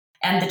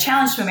And the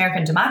challenge to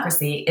American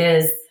democracy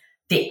is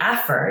the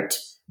effort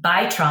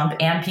by Trump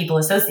and people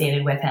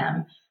associated with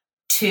him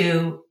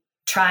to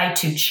try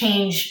to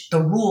change the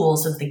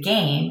rules of the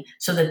game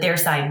so that their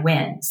side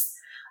wins.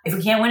 If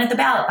we can't win at the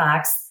ballot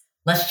box,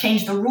 let's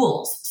change the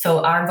rules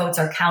so our votes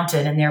are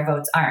counted and their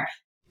votes aren't.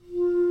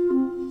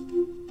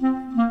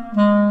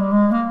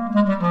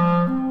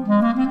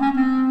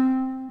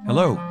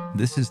 Hello,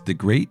 this is the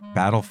Great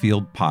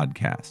Battlefield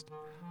Podcast.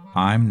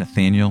 I'm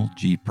Nathaniel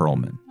G.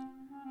 Perlman.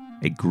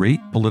 A great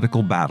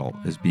political battle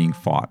is being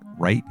fought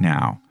right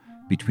now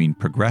between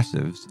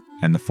progressives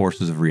and the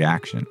forces of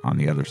reaction on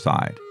the other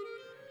side.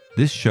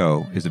 This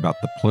show is about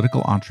the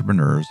political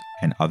entrepreneurs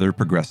and other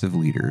progressive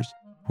leaders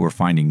who are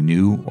finding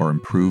new or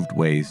improved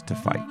ways to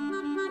fight.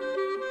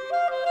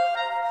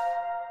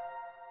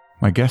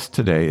 My guest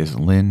today is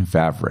Lynn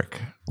Vavreck.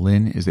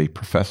 Lynn is a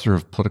professor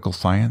of political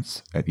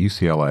science at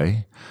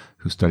UCLA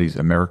who studies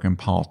American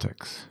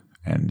politics,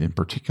 and in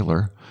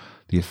particular,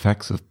 the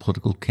effects of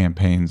political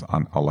campaigns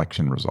on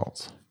election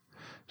results.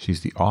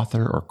 She's the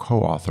author or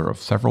co-author of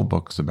several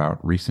books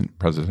about recent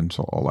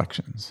presidential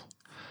elections,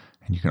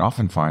 and you can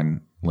often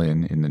find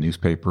Lynn in the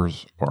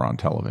newspapers or on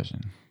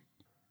television.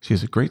 She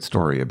has a great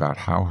story about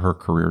how her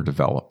career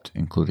developed,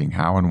 including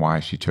how and why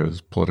she chose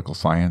political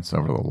science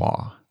over the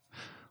law.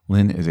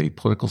 Lynn is a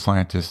political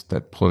scientist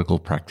that political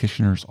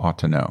practitioners ought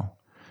to know.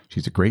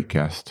 She's a great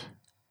guest.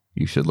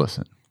 You should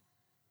listen.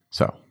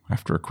 So,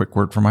 after a quick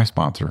word from my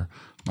sponsor,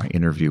 my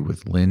interview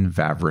with Lynn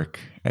Vavreck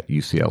at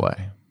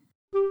UCLA.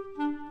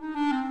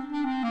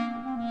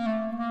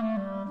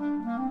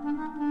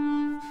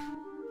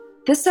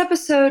 This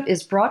episode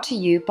is brought to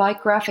you by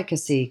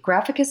Graphicacy.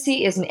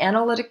 Graphicacy is an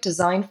analytic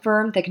design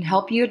firm that can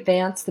help you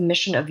advance the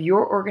mission of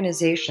your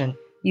organization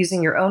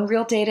using your own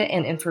real data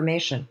and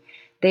information.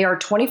 They are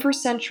 21st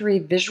century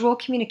visual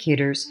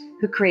communicators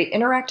who create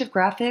interactive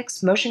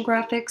graphics, motion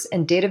graphics,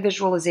 and data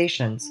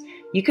visualizations.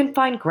 You can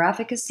find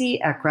Graphicacy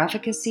at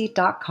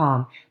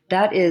graphicacy.com.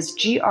 That is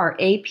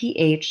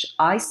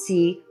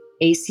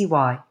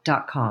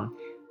GRAPHICACY.com.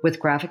 With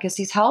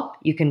Graphicacy's help,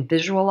 you can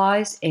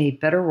visualize a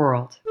better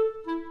world.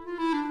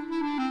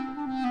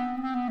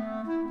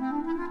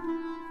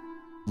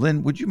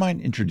 Lynn, would you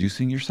mind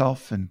introducing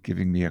yourself and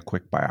giving me a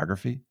quick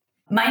biography?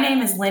 My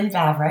name is Lynn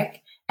Vavreck,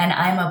 and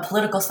I'm a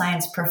political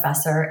science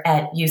professor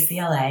at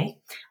UCLA.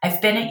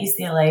 I've been at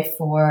UCLA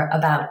for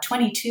about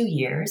 22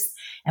 years,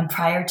 and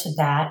prior to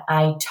that,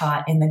 I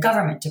taught in the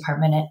government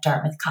department at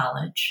Dartmouth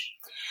College.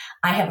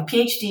 I have a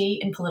PhD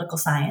in political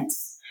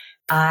science.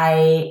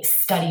 I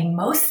study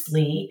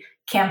mostly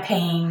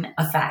campaign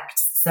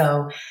effects,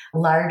 so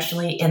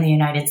largely in the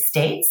United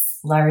States,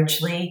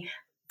 largely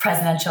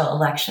presidential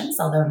elections,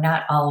 although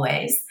not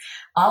always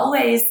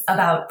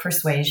about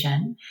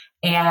persuasion,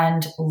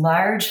 and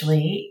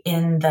largely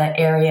in the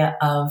area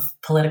of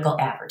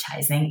political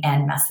advertising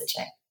and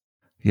messaging.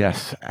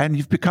 Yes, and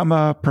you've become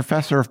a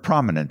professor of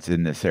prominence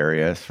in this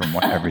area from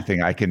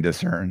everything I can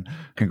discern.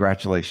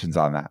 Congratulations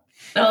on that.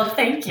 Oh,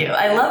 thank you.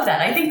 I love that.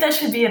 I think that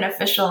should be an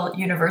official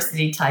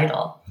university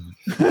title.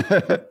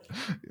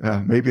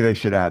 Maybe they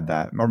should add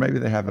that, or maybe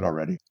they have it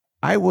already.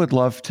 I would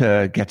love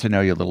to get to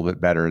know you a little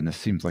bit better, and this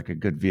seems like a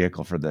good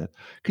vehicle for the...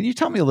 Can you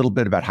tell me a little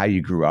bit about how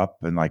you grew up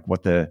and like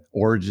what the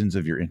origins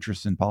of your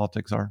interest in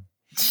politics are?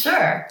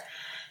 Sure.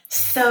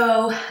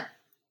 So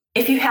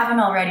if you haven't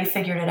already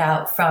figured it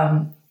out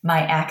from my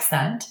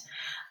accent,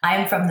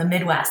 I'm from the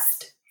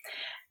Midwest.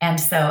 And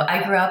so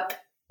I grew up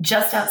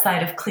just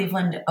outside of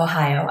Cleveland,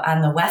 Ohio,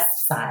 on the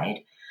west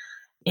side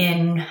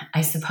in,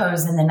 I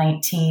suppose, in the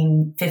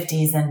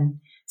 1950s and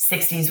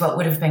 60s, what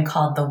would have been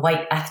called the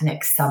white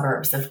ethnic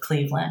suburbs of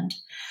Cleveland.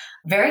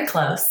 Very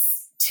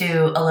close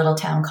to a little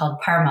town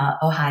called Parma,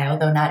 Ohio,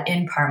 though not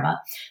in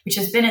Parma, which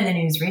has been in the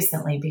news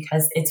recently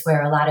because it's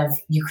where a lot of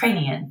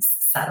Ukrainians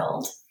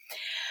settled.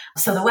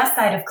 So the west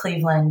side of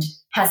Cleveland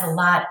has a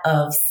lot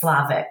of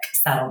Slavic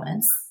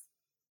settlements.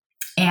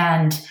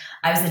 And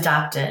I was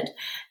adopted.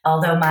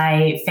 Although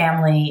my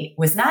family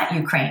was not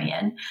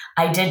Ukrainian,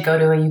 I did go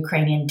to a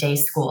Ukrainian day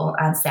school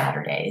on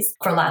Saturdays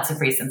for lots of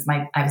reasons.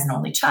 I was an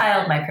only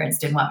child. My parents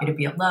didn't want me to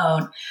be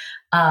alone,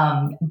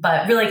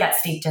 but really got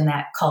steeped in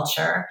that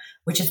culture,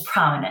 which is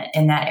prominent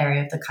in that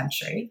area of the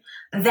country.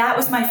 That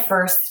was my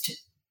first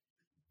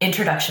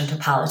introduction to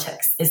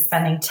politics, is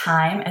spending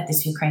time at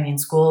this Ukrainian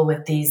school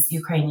with these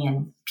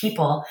Ukrainian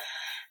people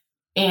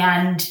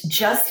and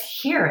just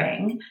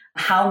hearing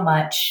how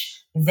much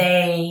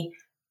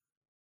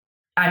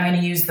I'm going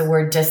to use the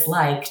word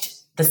disliked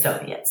the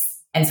Soviets.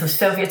 And so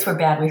Soviets were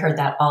bad. We heard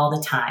that all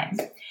the time.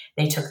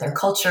 They took their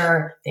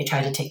culture, they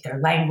tried to take their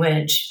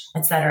language,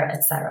 et cetera,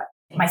 et cetera.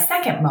 My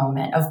second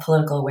moment of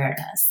political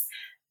awareness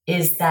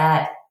is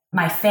that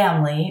my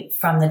family,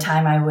 from the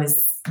time I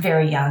was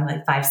very young,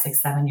 like 5, 6,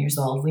 7 years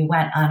old, we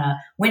went on a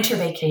winter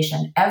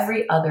vacation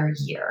every other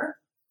year.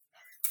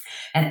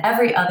 And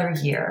every other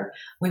year,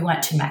 we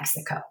went to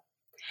Mexico.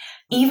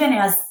 Even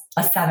as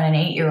a 7 and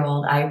 8 year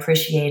old, I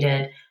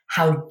appreciated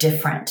how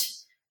different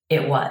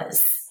it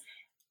was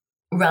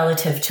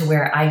relative to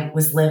where I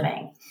was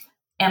living.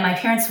 And my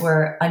parents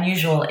were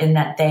unusual in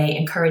that they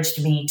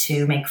encouraged me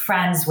to make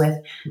friends with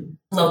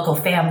local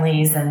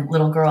families and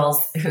little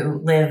girls who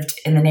lived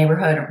in the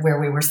neighborhood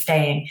where we were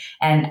staying.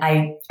 And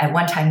I, at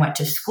one time, went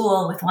to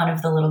school with one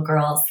of the little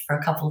girls for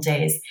a couple of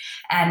days.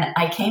 And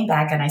I came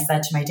back and I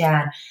said to my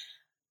dad,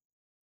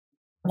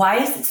 why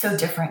is it so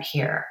different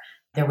here?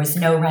 There was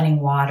no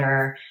running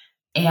water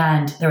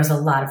and there was a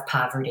lot of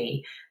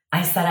poverty.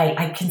 I said,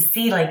 I can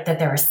see like that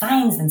there are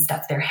signs and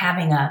stuff. They're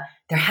having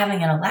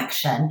an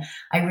election.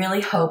 I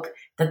really hope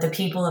that the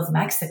people of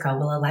Mexico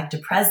will elect a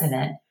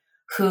president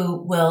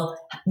who will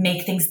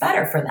make things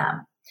better for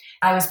them.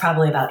 I was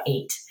probably about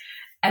 8.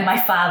 And my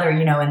father,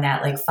 in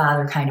that like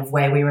father kind of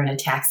way, we were in a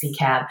taxi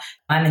cab.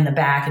 I'm in the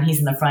back and he's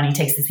in the front. He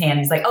takes his hand.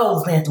 He's like,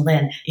 oh,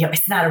 Lynn,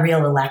 it's not a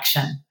real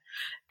election.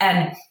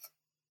 And,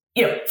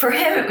 for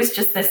him, it was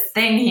just this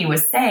thing he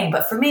was saying.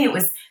 But for me, it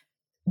was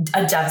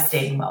a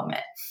devastating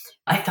moment.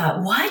 I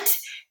thought, what?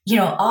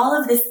 All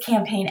of this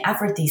campaign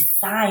effort, these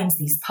signs,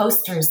 these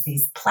posters,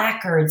 these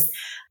placards,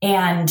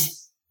 and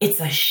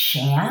it's a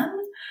sham.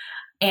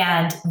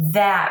 And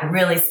that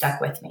really stuck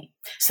with me.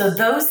 So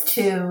those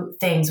two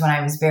things when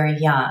I was very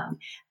young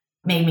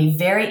made me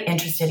very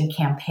interested in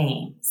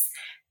campaigns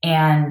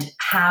and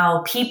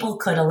how people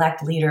could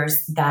elect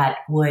leaders that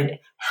would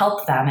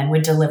help them and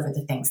would deliver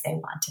the things they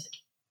wanted.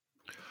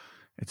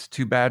 It's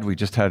too bad we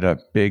just had a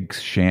big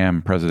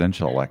sham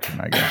presidential election,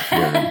 I guess,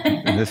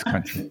 here in this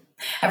country.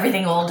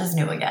 Everything old is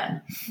new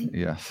again.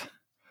 Yes.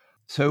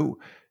 So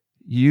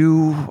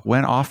you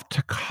went off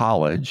to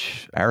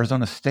college,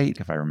 Arizona State,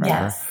 if I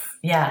remember.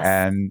 Yes.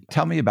 And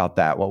tell me about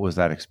that. What was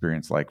that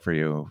experience like for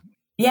you?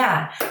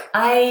 Yeah.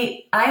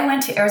 I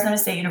went to Arizona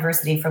State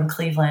University from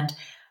Cleveland,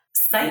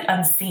 sight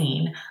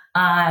unseen,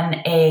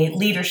 on a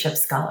leadership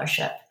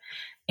scholarship.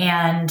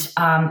 And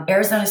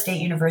Arizona State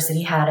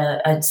University had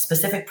a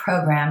specific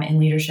program in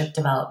leadership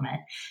development,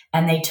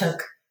 and they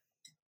took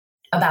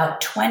about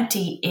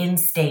 20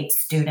 in-state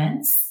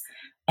students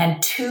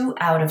and 2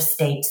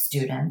 out-of-state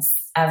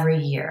students every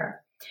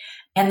year.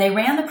 And they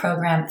ran the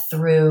program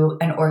through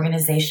an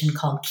organization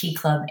called Key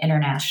Club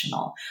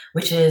International,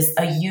 which is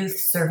a youth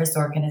service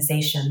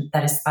organization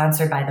that is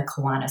sponsored by the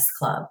Kiwanis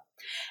Club.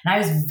 And I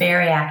was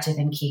very active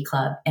in Key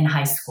Club in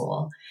high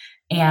school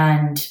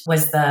and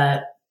was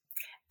the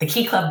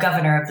Key Club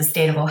governor of the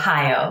state of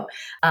Ohio,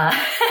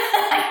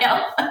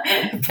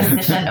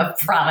 position of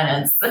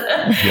prominence.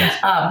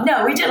 Yes.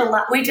 No, we did a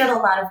lot. We did a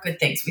lot of good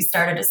things. We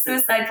started a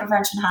suicide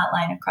prevention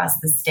hotline across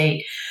the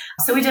state.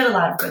 So we did a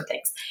lot of good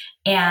things.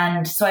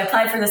 And so I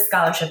applied for this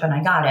scholarship and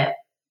I got it.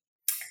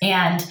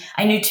 And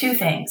I knew 2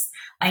 things.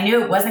 I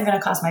knew it wasn't going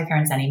to cost my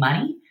parents any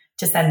money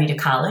to send me to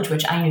college,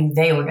 which I knew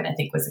they were going to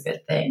think was a good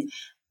thing.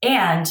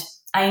 And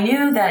I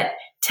knew that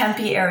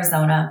Tempe,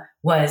 Arizona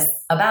was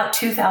about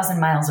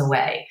 2,000 miles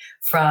away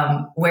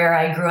from where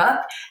I grew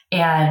up.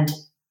 And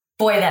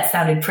boy, that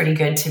sounded pretty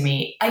good to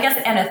me. I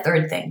guess, and a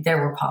third thing, there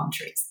were palm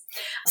trees.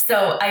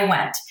 So I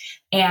went,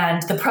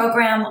 and the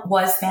program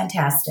was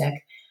fantastic.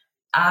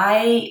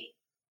 I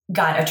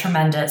got a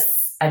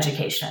tremendous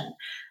education.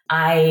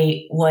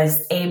 I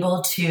was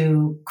able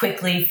to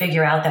quickly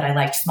figure out that I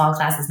liked small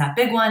classes, not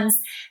big ones.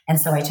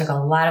 And so I took a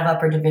lot of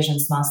upper division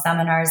small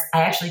seminars.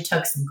 I actually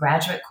took some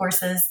graduate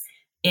courses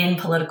in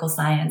political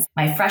science.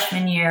 My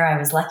freshman year, I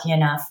was lucky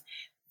enough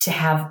to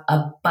have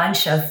a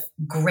bunch of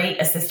great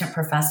assistant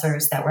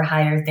professors that were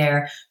hired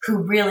there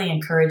who really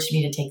encouraged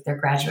me to take their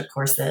graduate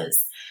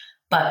courses.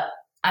 But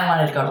I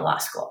wanted to go to law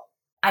school.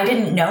 I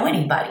didn't know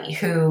anybody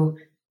who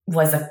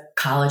was a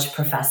college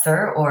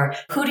professor, or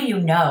who do you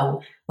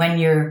know when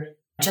you're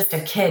just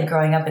a kid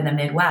growing up in the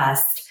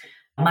Midwest?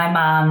 My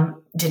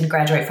mom didn't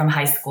graduate from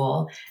high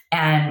school,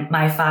 and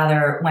my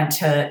father went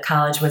to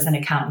college, was an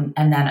accountant,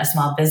 and then a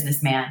small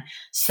businessman.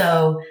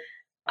 So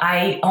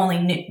I only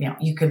knew,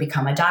 you could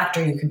become a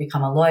doctor, you could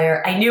become a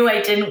lawyer. I knew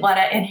I didn't want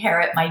to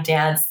inherit my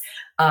dad's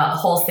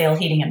wholesale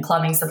heating and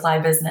plumbing supply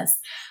business,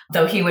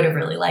 though he would have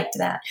really liked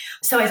that.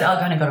 So I was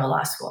going to go to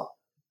law school.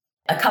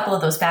 A couple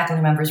of those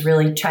faculty members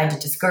really tried to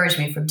discourage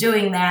me from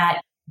doing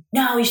that.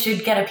 No, you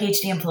should get a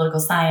PhD in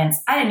political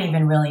science. I didn't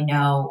even really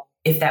know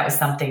if that was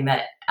something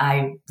that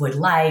I would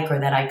like or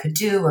that I could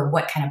do or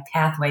what kind of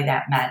pathway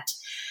that meant.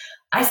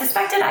 I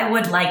suspected I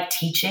would like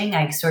teaching.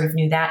 I sort of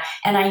knew that.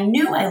 And I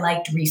knew I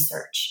liked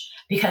research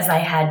because I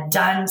had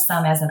done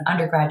some as an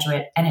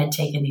undergraduate and had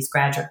taken these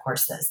graduate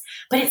courses.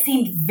 But it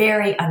seemed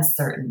very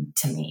uncertain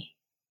to me.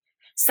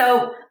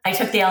 So I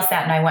took the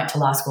LSAT and I went to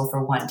law school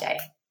for one day.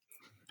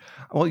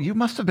 Well, you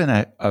must have been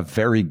a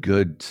very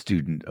good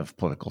student of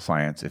political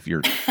science if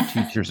your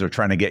teachers are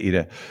trying to get you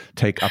to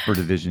take upper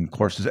division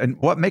courses. And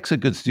what makes a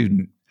good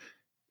student,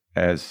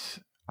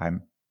 as I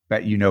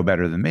bet you know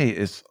better than me,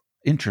 is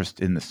interest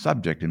in the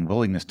subject and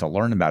willingness to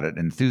learn about it,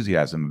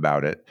 enthusiasm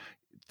about it.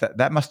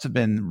 That must have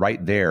been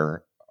right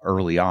there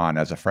early on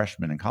as a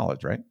freshman in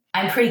college, right?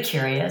 I'm pretty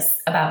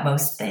curious about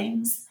most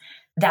things.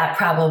 That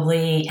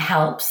probably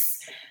helps.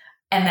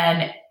 And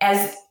then,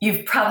 as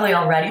you've probably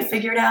already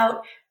figured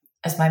out,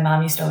 as my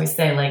mom used to always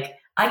say, like,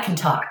 I can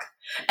talk.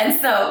 And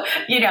so,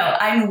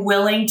 I'm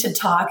willing to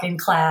talk in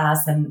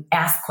class and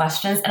ask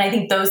questions. And I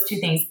think those two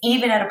things,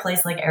 even at a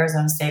place like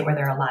Arizona State where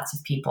there are lots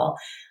of people,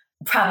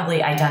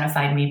 probably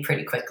identified me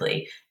pretty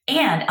quickly.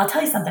 And I'll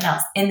tell you something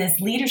else. In this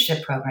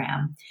leadership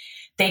program,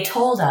 they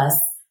told us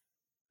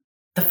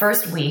the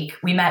first week,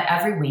 we met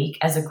every week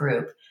as a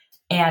group,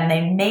 and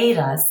they made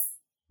us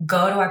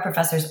go to our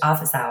professor's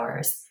office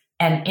hours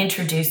and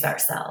introduce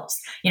ourselves,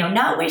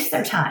 not waste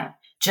their time.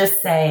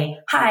 Just say,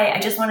 hi, I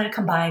just wanted to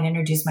come by and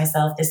introduce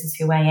myself. This is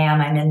who I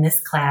am. I'm in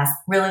this class.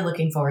 Really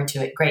looking forward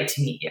to it. Great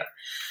to meet you.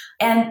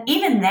 And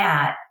even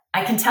that,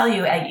 I can tell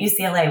you at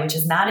UCLA, which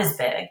is not as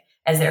big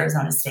as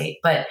Arizona State,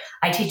 but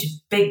I teach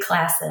big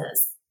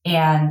classes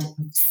and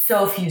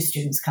so few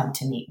students come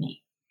to meet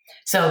me.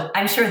 So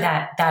I'm sure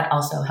that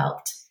also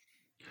helped.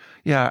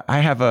 Yeah, I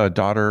have a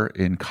daughter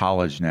in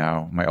college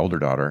now, my older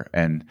daughter,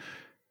 and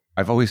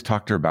I've always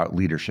talked to her about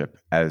leadership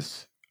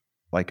as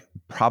like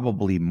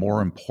probably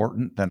more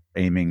important than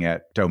aiming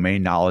at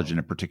domain knowledge in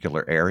a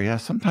particular area.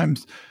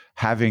 Sometimes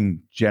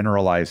having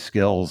generalized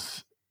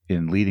skills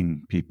in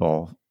leading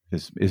people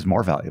is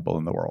more valuable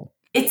in the world.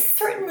 It's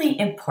certainly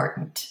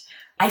important.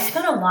 I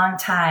spent a long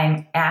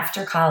time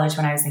after college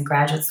when I was in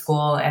graduate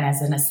school and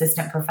as an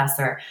assistant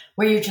professor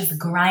where you're just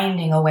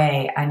grinding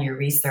away on your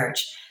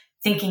research,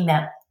 thinking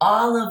that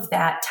all of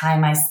that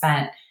time I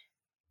spent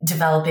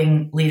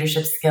developing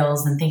leadership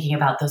skills and thinking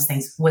about those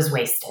things was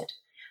wasted.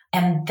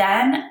 And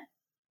then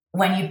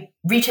when you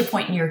reach a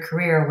point in your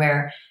career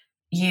where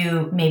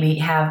you maybe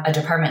have a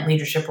department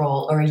leadership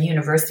role or a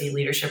university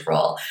leadership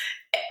role,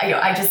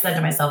 I just said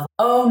to myself,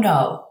 oh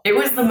no, it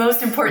was the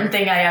most important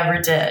thing I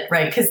ever did,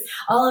 right? Because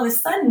all of a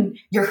sudden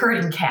you're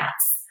herding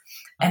cats.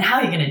 And how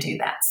are you going to do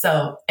that?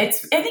 So I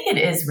think it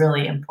is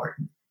really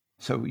important.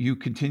 So you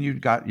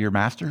got your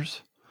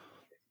master's?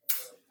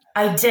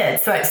 I did.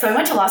 So I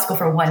went to law school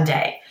for one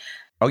day.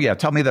 Oh yeah,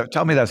 tell me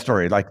that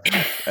story.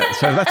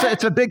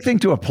 It's a big thing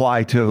to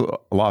apply to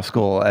law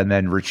school and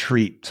then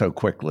retreat so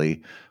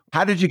quickly.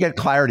 How did you get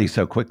clarity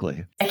so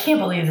quickly? I can't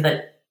believe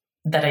that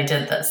I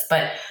did this,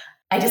 but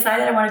I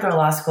decided I wanted to go to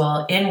law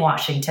school in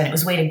Washington. It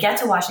was a way to get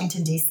to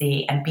Washington,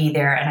 D.C. and be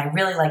there. And I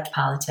really liked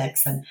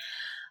politics.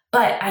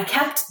 But I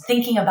kept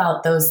thinking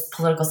about those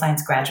political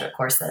science graduate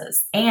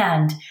courses.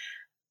 And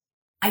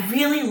I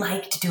really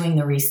liked doing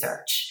the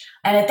research.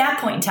 And at that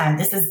point in time,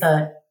 this is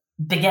the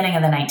beginning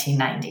of the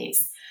 1990s.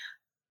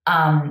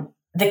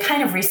 The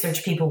kind of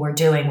research people were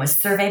doing was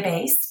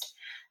survey-based,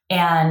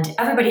 and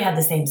everybody had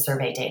the same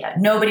survey data.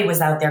 Nobody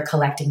was out there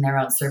collecting their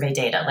own survey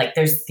data. Like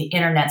the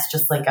internet's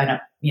just like,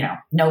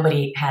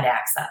 nobody had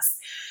access.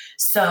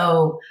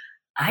 So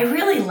I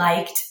really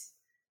liked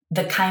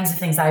the kinds of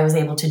things I was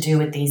able to do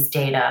with these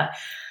data.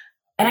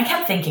 And I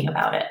kept thinking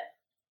about it.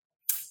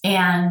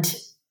 And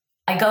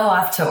I go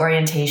off to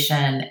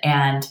orientation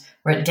and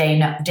we're at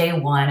day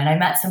one, and I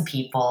met some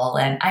people,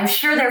 and I'm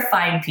sure they're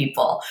fine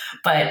people.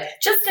 But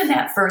just in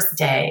that first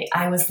day,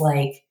 I was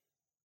like,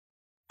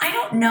 I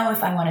don't know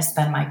if I want to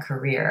spend my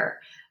career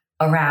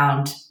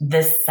around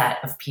this set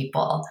of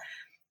people.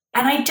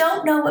 And I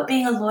don't know what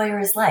being a lawyer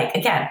is like.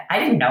 Again, I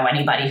didn't know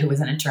anybody who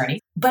was an attorney,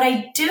 but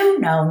I do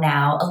know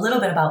now a little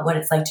bit about what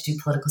it's like to do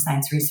political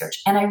science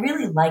research. And I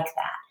really like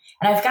that.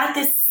 And I've got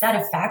this set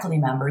of faculty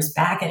members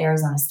back at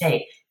Arizona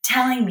State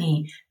telling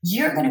me,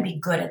 you're going to be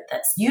good at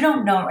this. You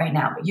don't know it right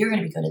now, but you're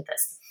going to be good at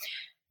this.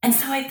 And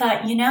so I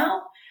thought,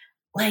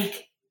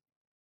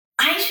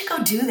 I should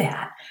go do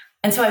that.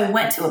 And so I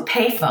went to a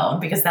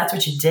payphone because that's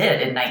what you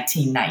did in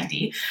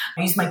 1990.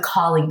 I used my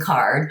calling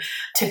card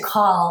to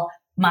call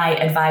my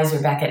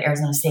advisor back at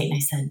Arizona State. And I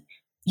said,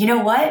 you know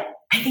what?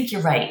 I think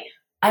you're right.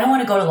 I don't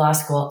want to go to law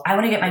school. I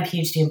want to get my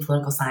PhD in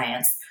political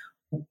science.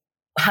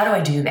 How do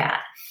I do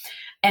that?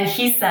 And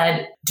he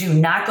said, do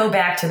not go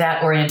back to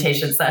that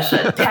orientation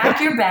session. Pack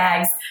your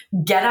bags,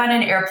 get on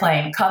an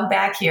airplane, come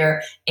back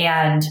here,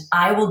 and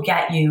I will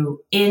get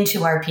you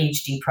into our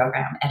PhD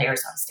program at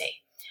Arizona State.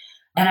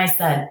 And I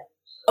said,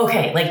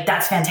 okay,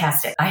 that's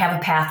fantastic. I have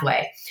a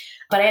pathway.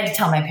 But I had to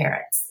tell my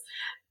parents.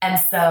 And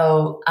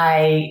so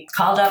I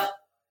called up,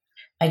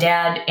 my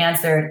dad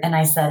answered, and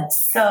I said,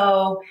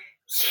 so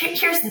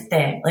here's the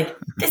thing,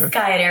 this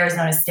guy at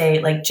Arizona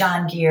State,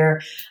 John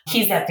Gear,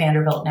 he's at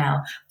Vanderbilt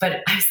now.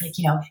 But I was like,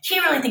 he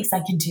really thinks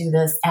I can do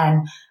this.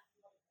 And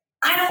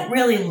I don't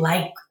really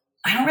like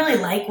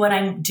what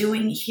I'm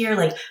doing here.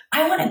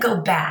 I want to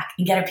go back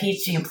and get a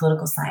PhD in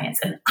political science,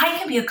 and I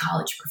can be a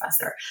college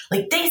professor.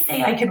 They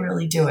say I can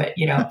really do it,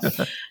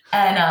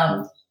 And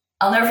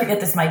I'll never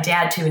forget this. My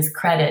dad, to his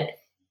credit,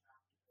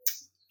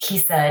 he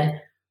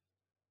said,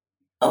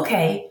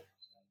 okay,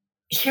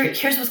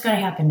 here's what's going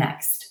to happen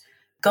next.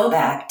 Go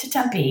back to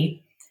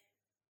Tempe.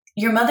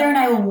 Your mother and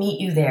I will meet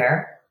you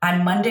there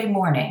on Monday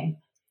morning.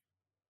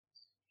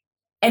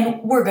 And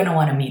we're going to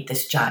want to meet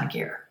this John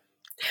Gear.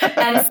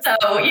 And so,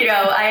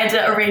 I had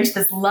to arrange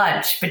this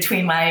lunch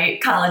between my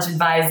college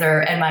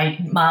advisor and my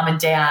mom and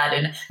dad.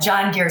 And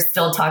John Gear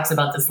still talks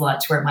about this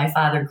lunch where my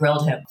father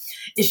grilled him.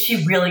 Is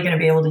she really going to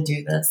be able to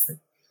do this?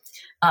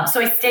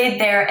 So I stayed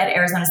there at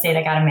Arizona State.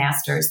 I got a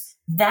master's.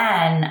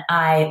 Then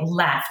I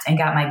left and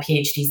got my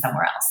PhD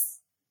somewhere else.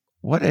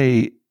 What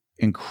a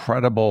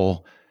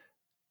incredible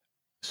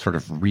sort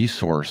of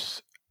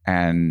resource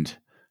and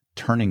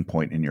turning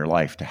point in your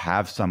life to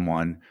have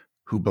someone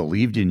who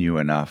believed in you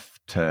enough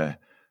to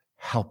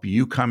help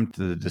you come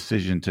to the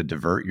decision to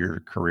divert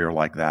your career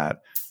like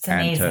that. It's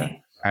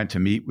amazing. And to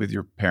meet with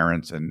your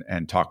parents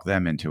and talk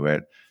them into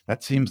it.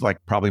 That seems like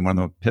probably one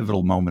of the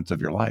pivotal moments of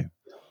your life.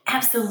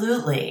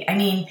 Absolutely. I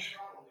mean,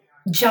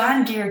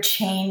 John Gear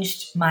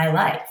changed my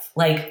life,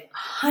 like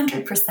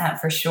 100%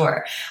 for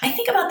sure. I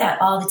think about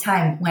that all the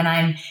time when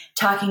I'm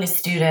talking to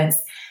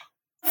students.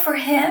 For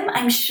him,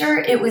 I'm sure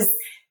it was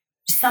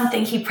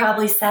something he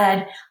probably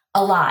said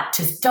a lot,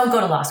 just don't go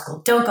to law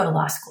school, don't go to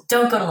law school,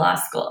 don't go to law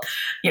school.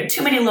 You know,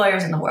 too many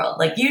lawyers in the world,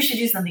 like you should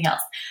do something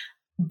else.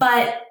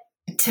 But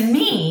to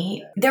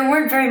me, there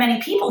weren't very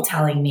many people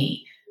telling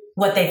me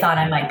what they thought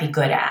I might be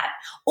good at,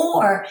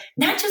 or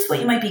not just what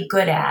you might be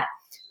good at,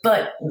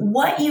 but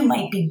what you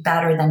might be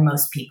better than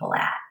most people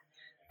at.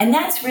 And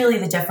that's really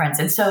the difference.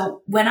 And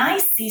so when I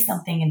see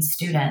something in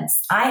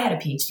students, I had a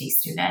PhD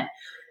student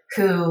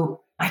who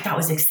I thought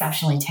was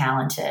exceptionally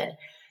talented.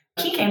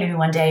 He came to me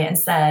one day and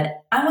said,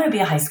 I want to be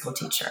a high school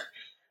teacher,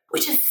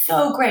 which is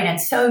so great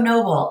and so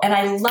noble. And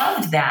I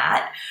loved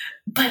that.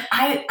 But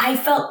I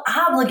felt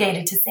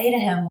obligated to say to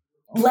him,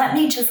 let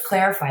me just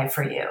clarify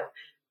for you.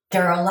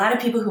 There are a lot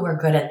of people who are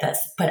good at this,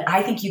 but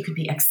I think you could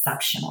be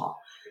exceptional.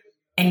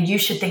 And you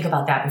should think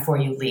about that before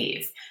you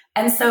leave.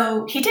 And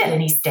so he did,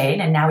 and he stayed,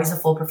 and now he's a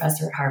full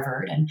professor at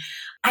Harvard. And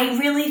I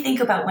really think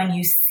about when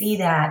you see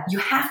that, you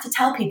have to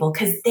tell people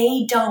because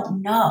they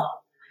don't know.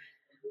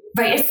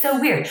 Right? It's so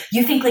weird.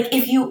 You think like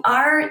if you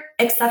are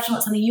exceptional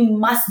at something, you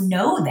must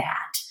know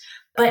that.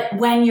 But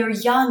when you're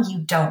young, you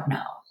don't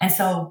know. And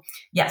so,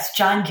 yes,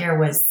 John Gear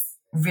was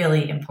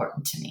really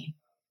important to me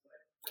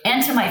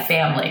and to my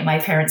family. My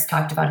parents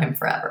talked about him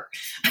forever.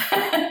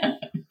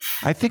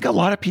 I think a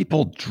lot of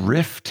people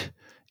drift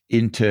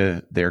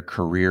into their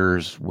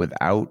careers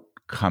without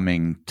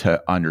coming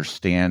to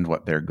understand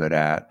what they're good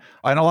at.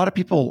 And a lot of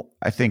people,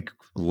 I think,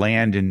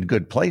 land in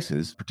good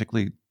places,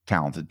 particularly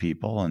talented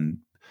people.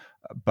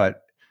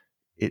 But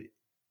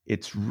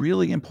it's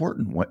really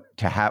important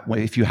to have,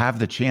 if you have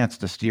the chance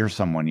to steer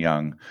someone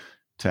young,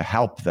 to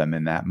help them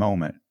in that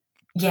moment.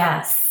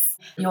 Yes.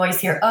 You always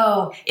hear,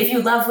 oh, if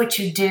you love what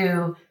you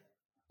do,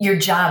 your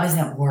job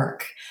isn't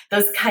work.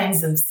 Those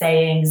kinds of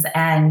sayings.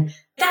 And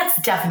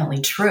that's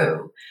definitely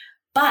true.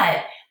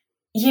 But,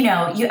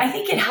 I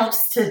think it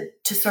helps to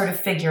sort of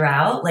figure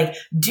out, like,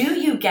 do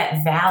you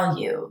get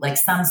value, like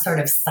some sort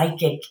of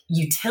psychic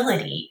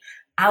utility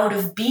out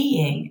of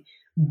being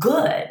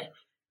good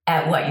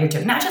at what you're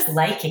doing? Not just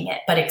liking it,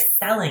 but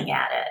excelling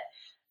at it.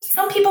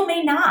 Some people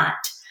may not.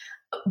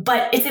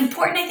 But it's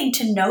important, I think,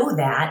 to know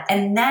that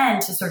and then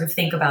to sort of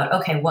think about,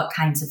 okay, what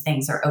kinds of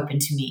things are open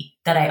to me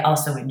that I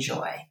also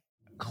enjoy.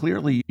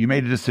 Clearly, you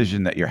made a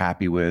decision that you're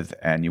happy with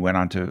and you went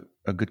on to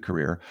a good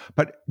career.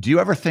 But do you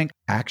ever think,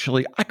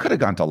 actually, I could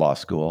have gone to law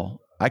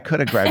school. I could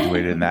have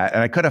graduated in that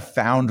and I could have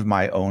found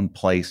my own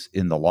place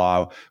in the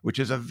law, which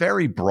is a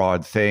very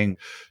broad thing.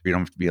 You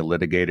don't have to be a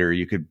litigator.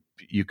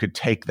 You could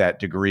take that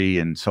degree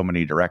in so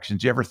many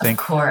directions. Do you ever think,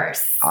 of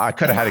course, I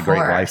could have had a great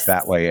life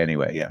that way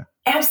anyway? Yeah.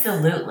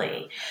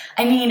 Absolutely.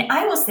 I mean,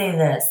 I will say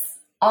this,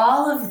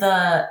 all of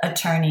the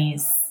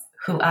attorneys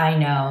who I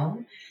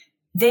know,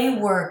 they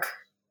work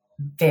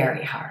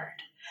very hard.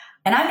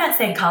 And I'm not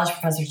saying college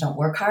professors don't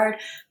work hard,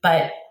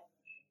 but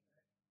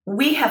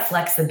we have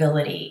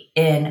flexibility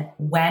in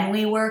when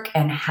we work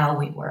and how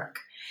we work.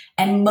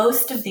 And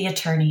most of the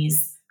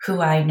attorneys who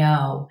I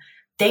know,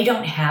 they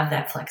don't have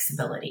that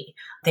flexibility.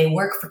 They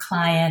work for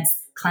clients.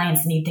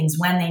 Clients need things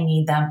when they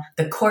need them.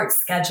 The court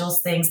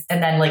schedules things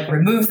and then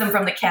removes them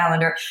from the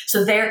calendar.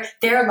 So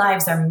their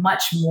lives are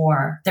much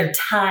more, their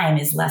time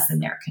is less in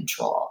their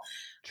control.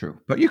 True.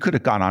 But you could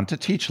have gone on to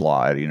teach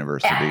law at a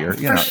university.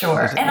 For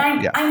sure.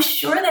 And I'm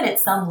sure that at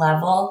some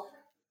level,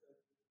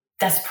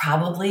 that's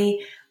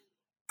probably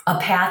a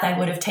path I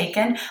would have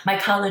taken. My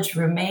college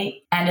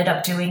roommate ended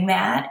up doing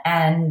that,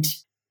 and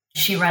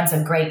she runs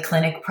a great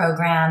clinic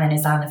program and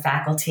is on the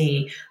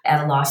faculty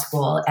at a law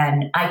school.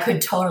 And I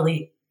could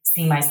totally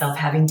see myself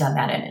having done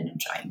that and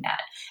enjoying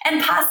that,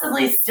 and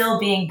possibly still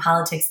being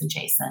politics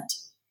adjacent.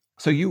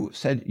 So you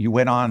said you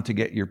went on to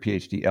get your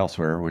PhD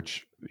elsewhere,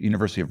 which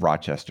University of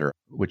Rochester,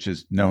 which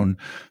is known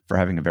for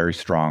having a very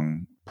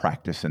strong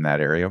practice in that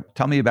area.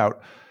 Tell me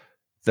about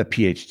the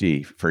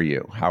PhD for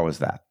you. How was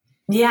that?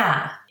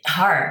 Yeah,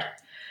 hard.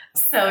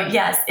 So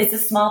yes, it's a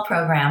small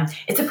program.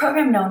 It's a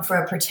program known for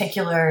a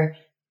particular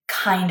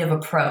kind of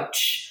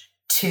approach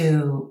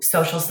to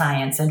social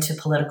science and to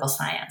political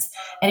science.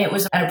 And it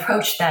was an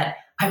approach that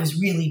I was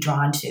really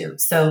drawn to.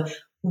 So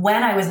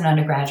when I was an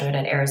undergraduate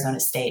at Arizona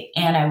State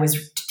and I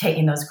was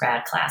taking those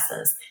grad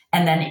classes,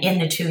 and then in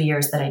the 2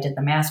 years that I did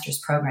the master's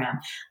program,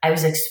 I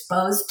was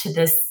exposed to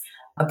this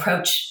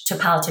approach to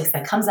politics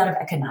that comes out of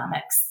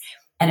economics.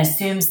 and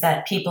assumes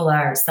that people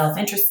are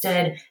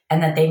self-interested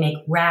and that they make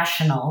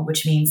rational,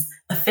 which means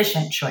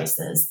efficient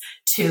choices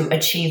to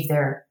achieve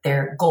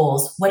their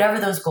goals, whatever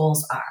those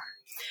goals are.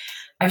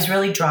 I was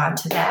really drawn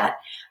to that.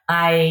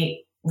 I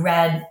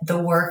read the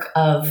work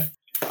of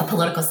a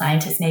political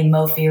scientist named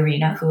Mo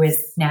Fiorina, who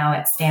is now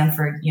at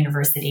Stanford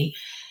University.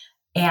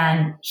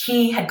 And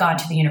he had gone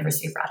to the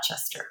University of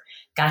Rochester,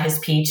 got his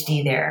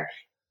PhD there,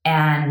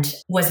 and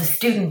was a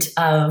student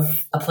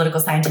of a political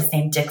scientist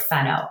named Dick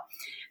Fenno,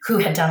 who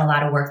had done a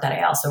lot of work that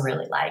I also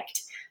really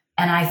liked.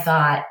 And I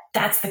thought,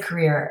 that's the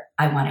career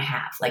I want to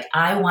have. Like,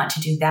 I want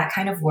to do that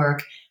kind of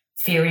work.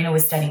 Fiorina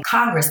was studying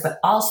Congress, but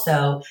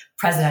also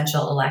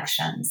presidential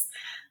elections.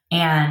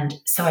 And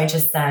so I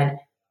just said,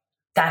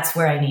 that's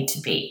where I need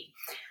to be.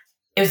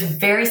 It was a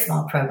very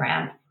small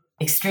program,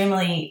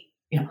 extremely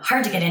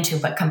hard to get into,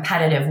 but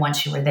competitive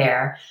once you were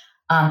there.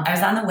 I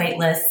was on the wait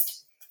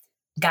list,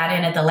 got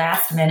in at the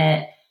last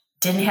minute,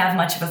 didn't have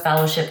much of a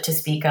fellowship to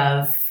speak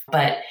of,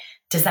 but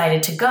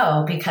decided to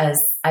go because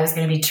I was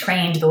going to be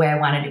trained the way I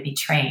wanted to be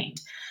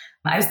trained.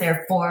 I was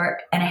there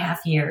 4.5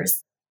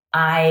 years.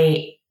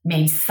 I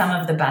made some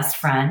of the best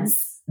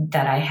friends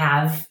that I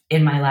have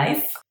in my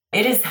life.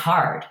 It is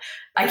hard.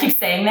 I keep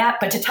saying that,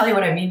 but to tell you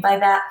what I mean by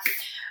that,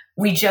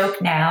 we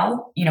joke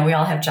now, we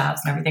all have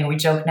jobs and everything. We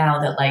joke now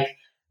that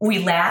we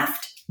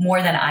laughed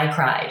more than I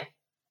cried.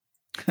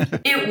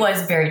 It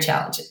was very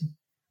challenging.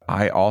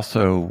 I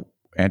also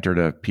entered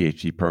a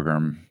PhD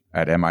program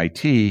at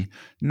MIT,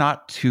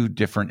 not too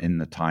different in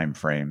the time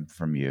frame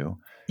from you.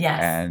 Yes.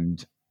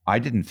 And I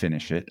didn't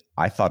finish it.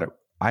 I thought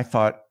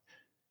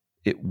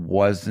it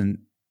wasn't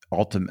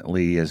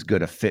ultimately as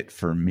good a fit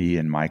for me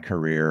in my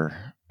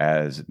career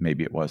as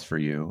maybe it was for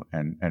you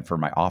and for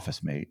my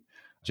office mate,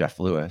 Jeff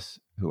Lewis,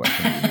 who I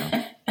think you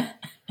know.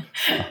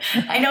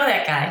 I know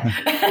that guy.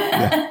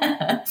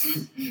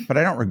 Yeah. But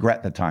I don't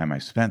regret the time I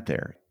spent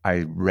there.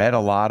 I read a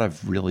lot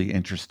of really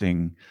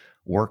interesting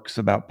works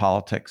about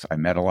politics. I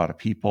met a lot of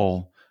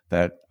people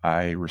that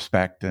I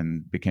respect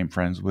and became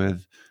friends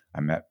with.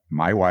 I met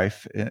my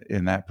wife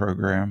in that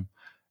program.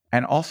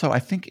 And also, I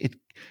think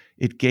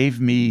it gave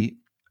me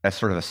a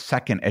sort of a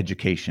second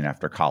education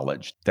after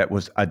college that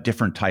was a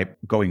different type,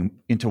 going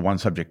into one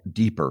subject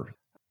deeper.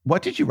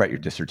 What did you write your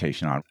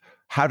dissertation on?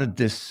 How did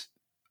this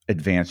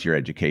advance your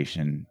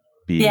education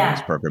being in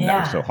this program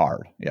that was so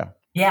hard?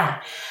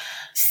 Yeah.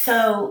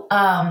 So,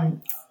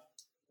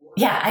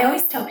 I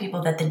always tell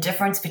people that the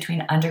difference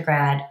between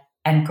undergrad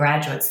and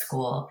graduate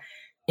school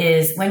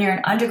is when you're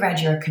an undergrad,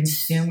 you're a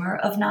consumer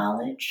of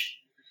knowledge.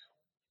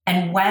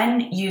 And when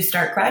you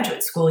start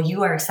graduate school,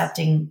 you are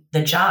accepting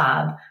the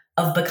job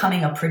of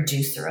becoming a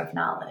producer of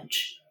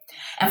knowledge.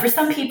 And for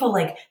some people,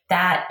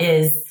 that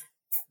is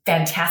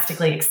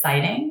fantastically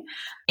exciting.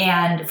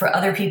 And for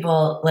other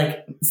people,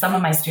 some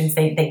of my students,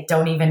 they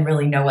don't even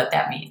really know what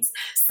that means.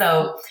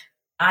 So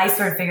I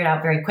sort of figured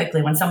out very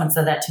quickly when someone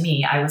said that to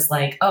me, I was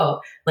like,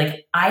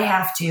 I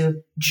have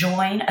to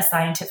join a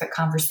scientific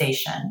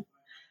conversation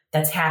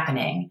that's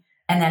happening.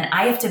 And then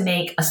I have to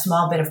make a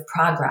small bit of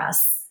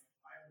progress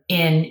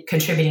in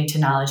contributing to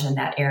knowledge in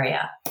that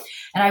area.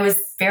 And I was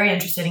very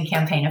interested in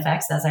campaign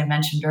effects, as I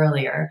mentioned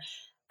earlier.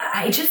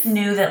 I just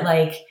knew that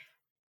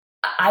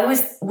I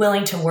was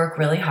willing to work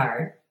really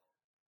hard.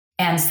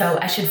 And so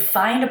I should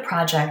find a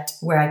project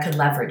where I could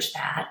leverage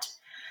that.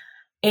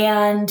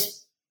 And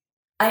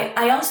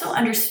I also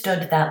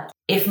understood that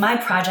if my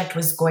project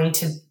was going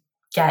to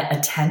get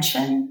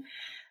attention,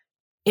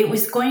 it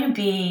was going to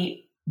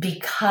be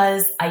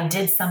because I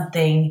did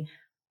something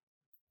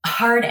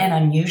hard and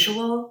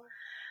unusual,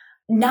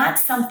 not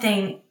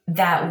something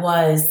that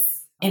was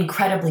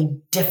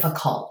incredibly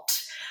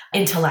difficult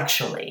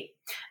intellectually.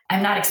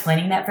 I'm not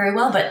explaining that very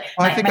well, but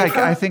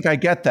I think I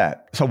get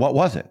that. So what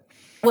was it?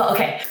 Well,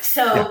 okay.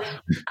 So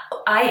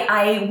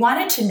I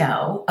wanted to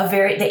know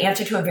the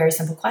answer to a very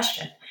simple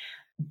question.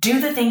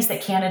 Do the things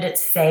that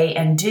candidates say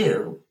and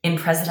do in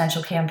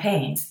presidential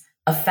campaigns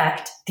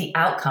affect the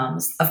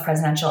outcomes of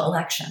presidential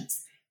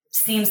elections?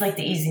 Seems like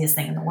the easiest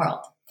thing in the world.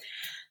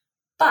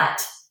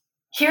 But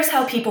here's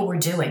how people were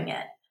doing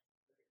it.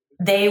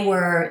 They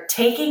were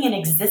taking an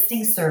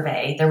existing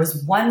survey. There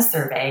was one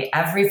survey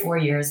every 4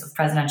 years of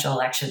presidential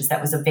elections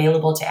that was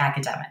available to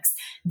academics.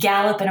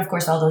 Gallup and, of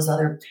course, all those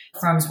other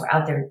firms were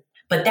out there,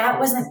 but that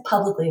wasn't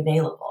publicly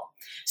available.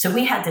 So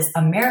we had this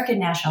American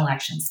National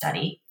Election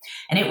Study,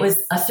 and it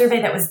was a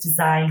survey that was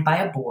designed by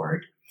a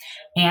board.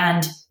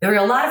 And there were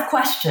a lot of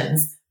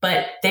questions,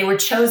 but they were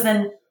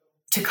chosen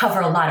to cover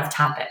a lot of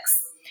topics.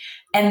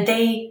 And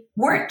they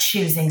weren't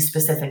choosing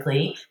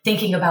specifically,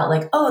 thinking about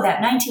that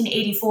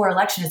 1984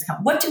 election is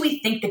coming. What do we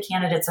think the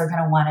candidates are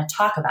going to want to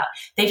talk about?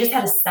 They just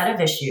had a set of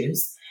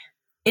issues.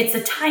 It's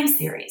a time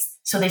series.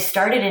 So they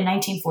started in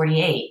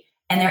 1948,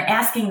 and they're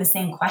asking the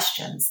same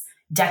questions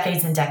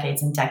decades and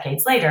decades and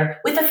decades later,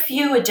 with a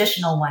few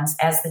additional ones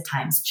as the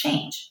times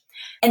change.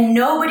 And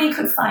nobody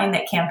could find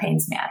that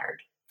campaigns mattered.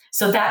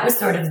 So that was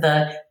sort of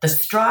the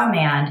straw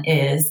man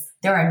is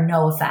there are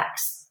no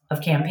effects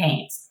of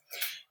campaigns.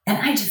 And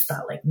I just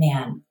thought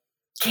man,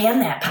 can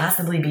that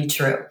possibly be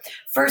true?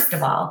 First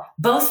of all,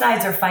 both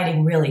sides are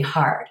fighting really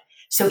hard.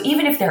 So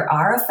even if there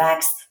are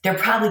effects, they're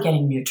probably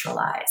getting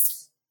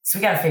neutralized. So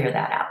we got to figure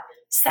that out.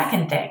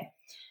 Second thing,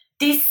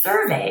 these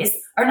surveys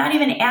are not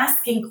even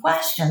asking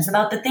questions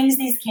about the things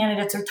these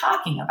candidates are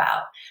talking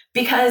about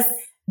because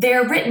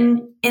they're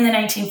written in the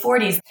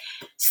 1940s.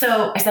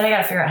 So I said, I got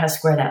to figure out how to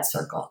square that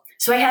circle.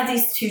 So I had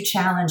these two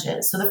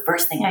challenges. So the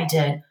first thing I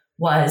did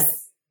was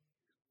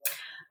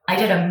I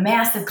did a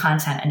massive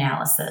content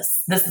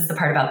analysis. This is the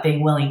part about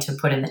being willing to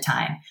put in the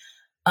time.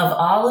 Of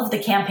all of the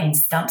campaign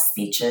stump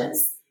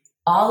speeches,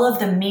 all of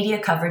the media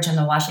coverage in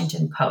the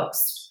Washington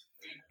Post,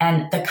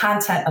 and the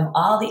content of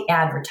all the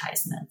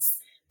advertisements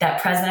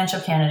that presidential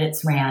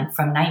candidates ran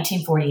from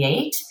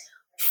 1948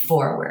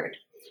 forward.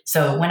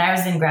 So when I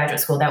was in graduate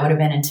school, that would have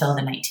been until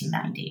the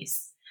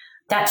 1990s.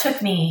 That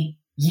took me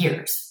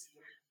years.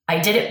 I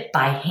did it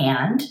by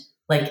hand,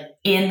 like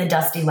in the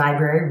dusty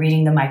library,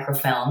 reading the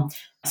microfilm.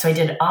 So I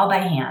did it all by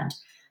hand.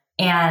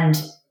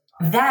 And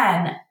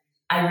then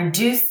I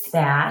reduced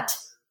that.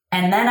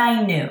 And then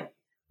I knew,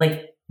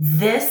 like,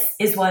 this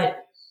is what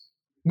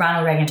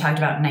Ronald Reagan talked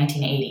about in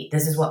 1980.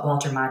 This is what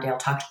Walter Mondale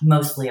talked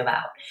mostly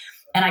about.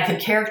 And I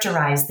could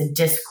characterize the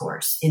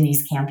discourse in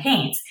these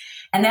campaigns.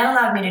 And that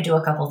allowed me to do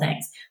a couple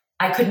things.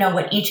 I could know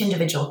what each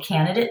individual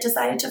candidate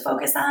decided to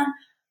focus on,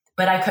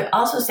 but I could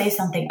also say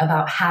something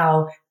about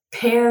how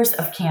pairs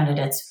of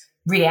candidates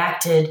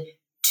reacted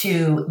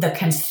to the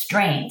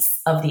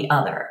constraints of the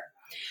other,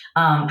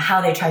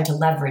 how they tried to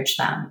leverage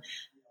them.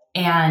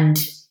 And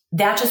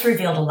that just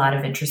revealed a lot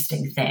of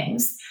interesting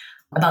things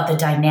about the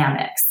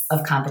dynamics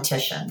of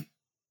competition.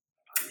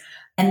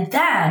 And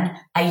then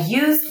I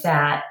used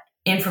that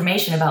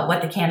information about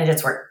what the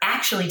candidates were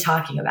actually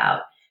talking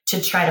about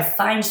to try to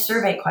find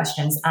survey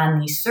questions on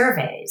these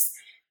surveys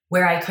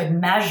where I could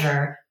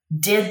measure,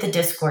 did the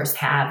discourse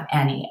have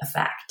any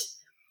effect?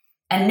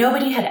 And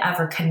nobody had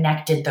ever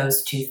connected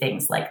those two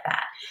things like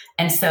that.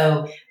 And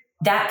so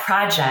that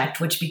project,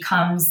 which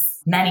becomes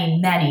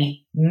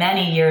many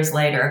years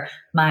later,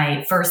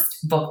 my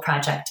first book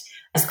project,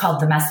 is called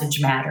The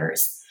Message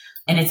Matters.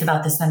 And it's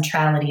about the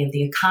centrality of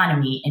the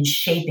economy in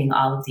shaping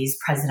all of these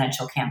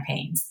presidential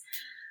campaigns.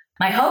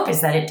 My hope is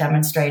that it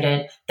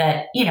demonstrated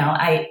that,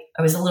 I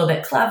was a little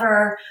bit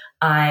clever.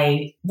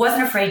 I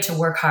wasn't afraid to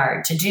work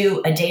hard, to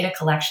do a data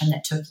collection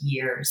that took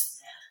years,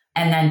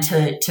 and then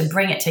to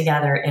bring it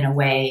together in a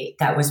way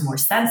that was more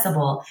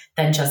sensible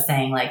than just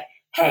saying like,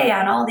 hey,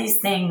 on all these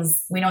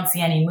things, we don't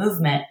see any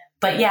movement.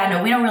 But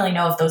we don't really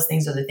know if those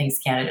things are the things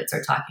candidates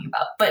are talking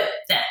about. But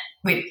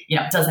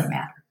it doesn't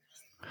matter.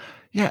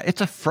 Yeah,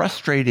 it's a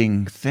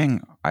frustrating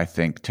thing, I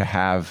think, to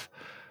have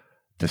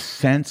the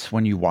sense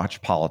when you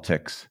watch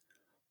politics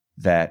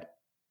that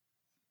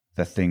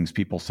the things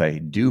people say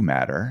do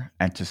matter,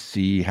 and to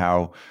see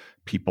how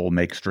people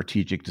make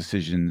strategic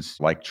decisions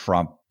like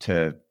Trump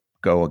to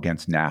go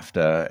against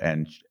NAFTA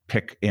and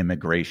pick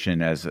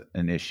immigration as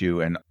an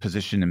issue and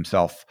position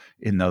himself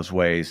in those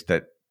ways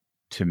that,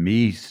 to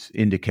me,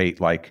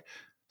 indicate like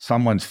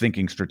someone's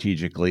thinking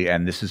strategically,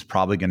 and this is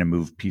probably going to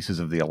move pieces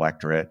of the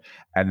electorate.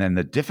 And then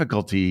the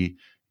difficulty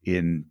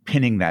in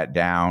pinning that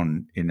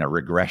down in a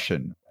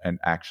regression and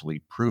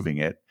actually proving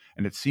it.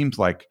 And it seems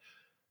like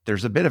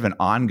there's a bit of an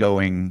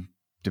ongoing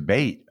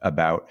debate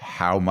about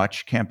how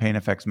much campaign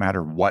effects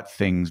matter, what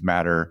things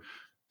matter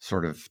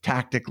sort of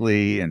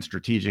tactically and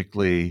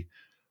strategically.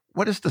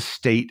 What is the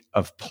state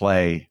of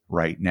play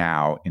right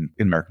now in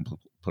American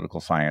political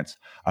science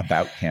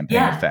about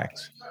campaign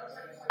effects?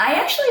 I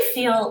actually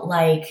feel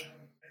like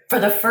for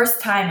the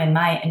first time in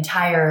my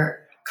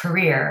entire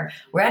career,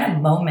 we're at a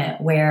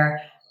moment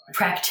where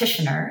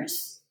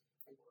practitioners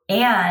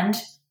and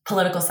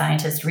political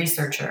scientists,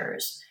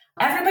 researchers,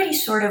 everybody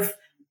sort of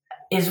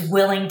is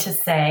willing to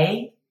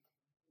say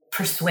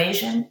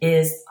persuasion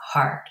is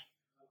hard.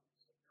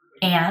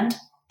 And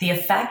the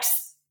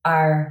effects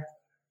are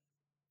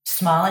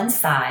small in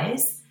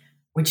size,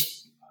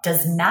 which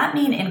does not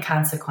mean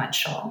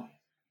inconsequential.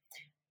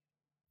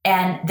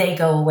 And they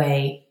go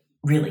away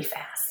really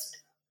fast.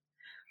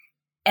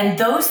 And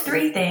those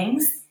three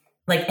things,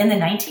 like in the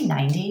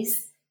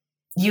 1990s,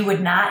 you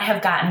would not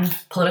have gotten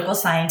political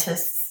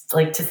scientists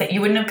to say,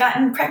 you wouldn't have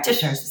gotten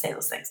practitioners to say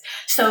those things.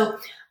 So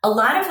a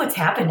lot of what's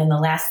happened in the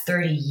last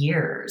 30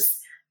 years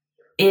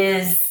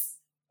is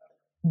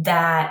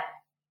that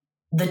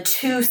the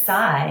two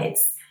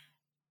sides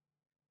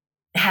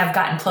have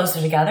gotten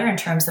closer together in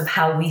terms of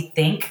how we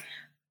think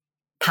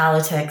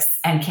politics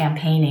and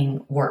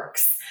campaigning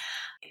works.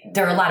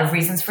 There are a lot of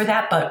reasons for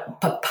that,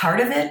 but part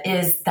of it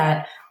is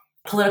that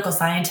political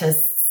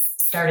scientists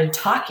started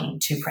talking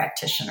to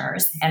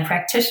practitioners, and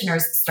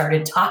practitioners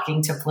started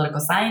talking to political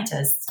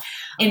scientists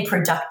in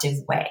productive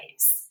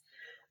ways.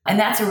 And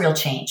that's a real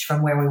change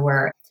from where we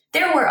were.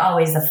 There were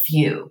always a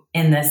few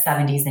in the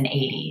 70s and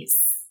 80s,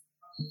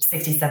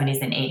 60s,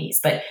 70s, and 80s,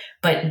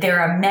 but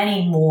there are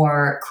many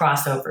more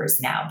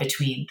crossovers now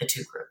between the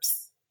two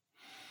groups.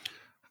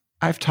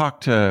 I've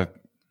talked to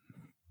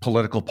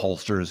political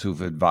pollsters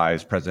who've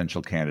advised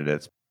presidential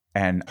candidates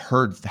and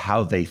heard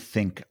how they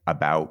think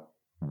about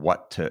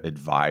what to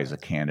advise a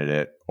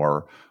candidate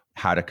or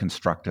how to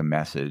construct a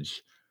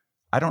message.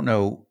 I don't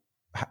know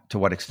to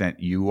what extent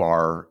you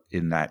are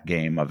in that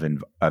game of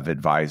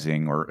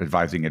advising or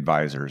advising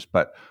advisors,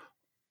 but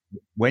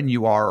when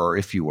you are, or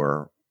if you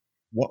were,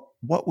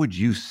 what would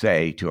you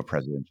say to a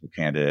presidential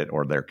candidate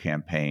or their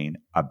campaign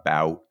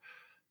about,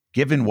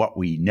 given what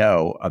we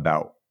know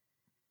about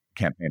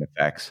campaign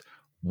effects,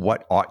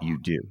 what ought you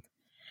do?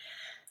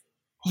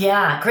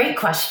 Yeah, great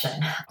question.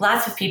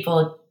 Lots of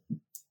people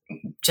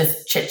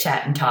just chit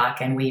chat and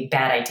talk and we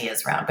bat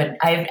ideas around, but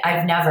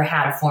I've never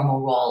had a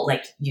formal role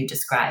like you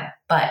described.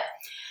 But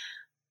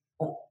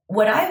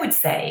what I would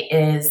say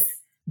is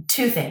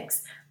two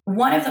things.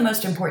 One of the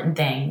most important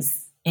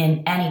things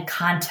in any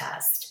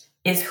contest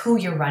is who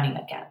you're running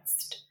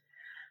against.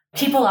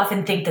 People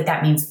often think that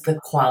that means the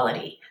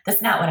quality.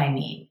 That's not what I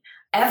mean.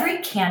 Every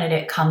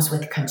candidate comes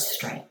with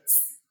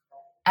constraints.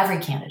 Every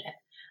candidate.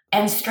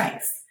 And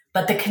strengths.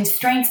 But the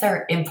constraints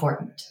are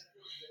important.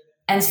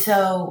 And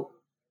so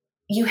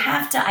you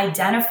have to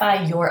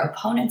identify your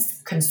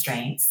opponent's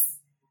constraints.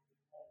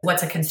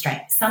 What's a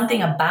constraint?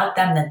 Something about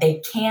them that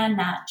they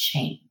cannot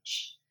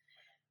change.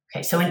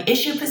 Okay, so an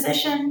issue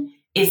position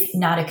is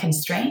not a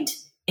constraint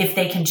if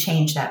they can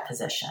change that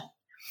position.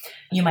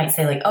 You might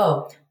say like,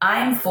 oh,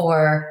 I'm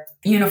for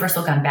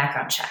universal gun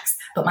background checks,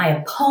 but my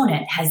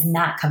opponent has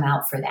not come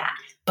out for that.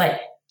 But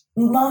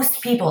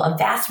most people, a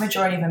vast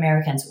majority of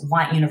Americans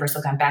want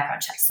universal gun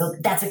background checks. So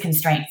that's a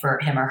constraint for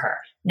him or her.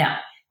 No,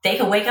 they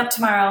could wake up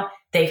tomorrow,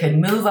 they could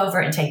move over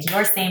and take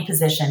your same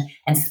position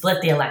and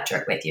split the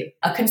electorate with you.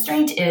 A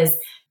constraint is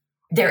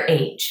their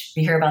age.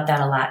 We hear about that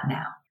a lot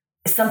now.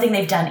 It's something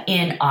they've done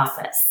in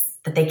office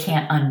that they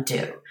can't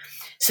undo.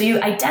 So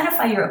you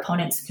identify your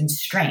opponent's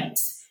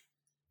constraints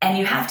and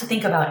you have to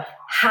think about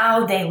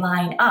how they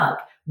line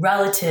up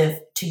relative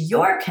to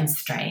your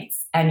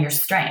constraints and your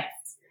strengths.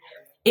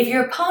 If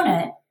your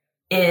opponent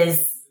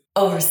is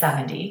over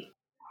 70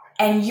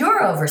 and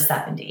you're over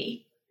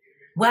 70,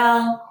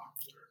 well,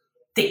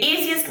 the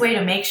easiest way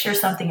to make sure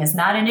something is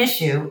not an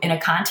issue in a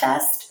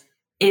contest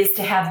is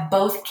to have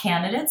both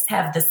candidates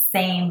have the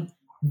same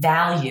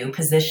value,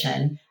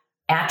 position,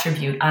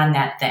 attribute on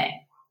that thing.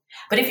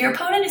 But if your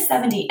opponent is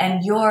 70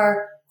 and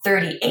you're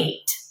 38,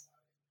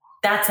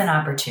 that's an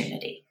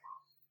opportunity,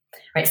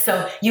 right?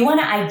 So you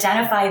want to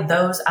identify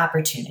those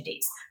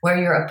opportunities where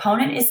your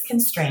opponent is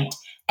constrained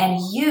and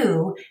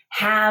you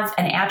have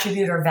an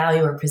attribute or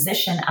value or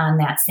position on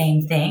that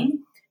same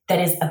thing that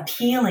is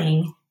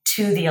appealing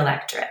to the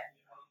electorate.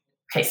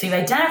 Okay, so you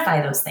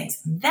identify those things.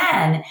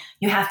 Then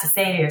you have to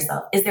say to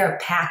yourself, is there a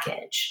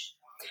package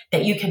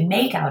that you can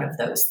make out of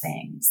those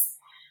things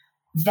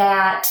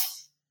that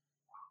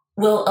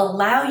will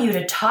allow you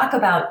to talk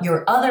about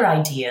your other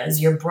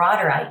ideas, your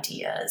broader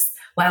ideas,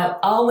 while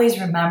always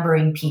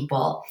remembering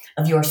people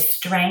of your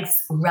strengths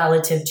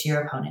relative to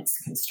your opponent's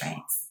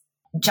constraints.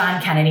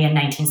 John Kennedy in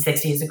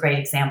 1960 is a great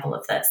example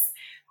of this.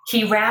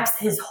 He wraps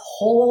his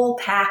whole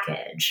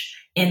package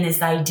in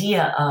this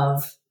idea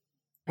of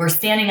we're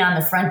standing on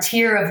the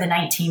frontier of the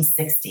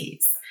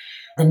 1960s,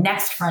 the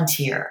next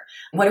frontier.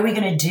 What are we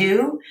going to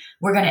do?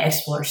 We're going to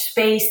explore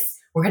space.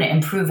 We're going to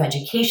improve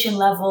education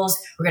levels.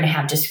 We're going to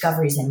have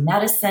discoveries in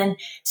medicine.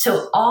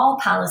 So all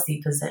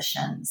policy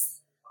positions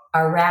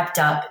are wrapped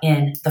up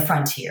in the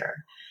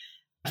frontier.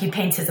 He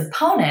paints his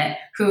opponent,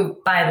 who,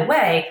 by the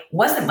way,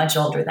 wasn't much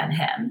older than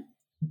him,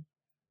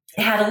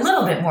 had a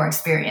little bit more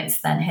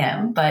experience than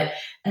him, but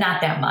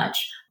not that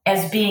much,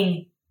 as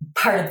being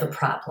part of the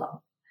problem.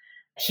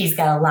 He's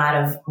got a lot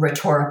of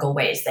rhetorical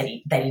ways that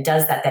he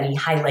does that he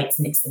highlights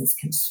Nixon's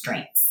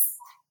constraints.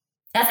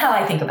 That's how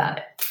I think about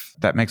it.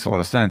 That makes a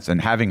lot of sense.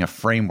 And having a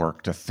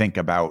framework to think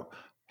about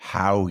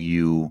how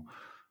you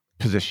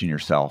position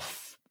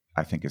yourself,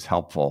 I think, is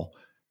helpful.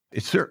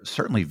 It's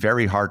certainly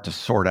very hard to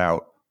sort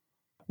out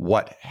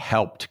what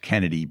helped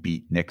Kennedy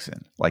beat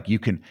Nixon. Like he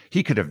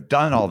could have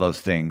done all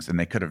those things and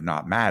they could have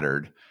not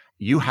mattered.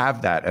 You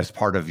have that as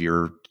part of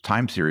your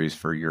time series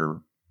for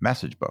your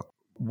message book.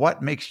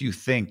 What makes you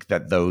think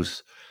that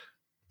those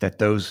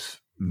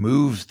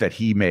moves that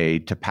he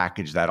made to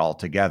package that all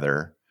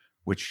together,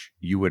 which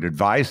you would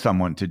advise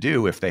someone to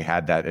do if they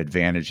had that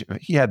advantage,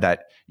 he had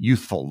that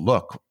youthful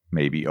look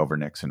maybe over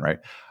Nixon, right?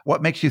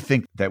 What makes you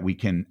think that we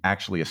can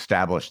actually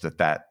establish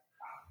that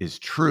is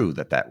true,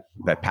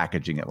 that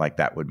packaging it like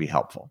that would be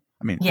helpful?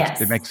 I mean,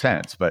 yes. It makes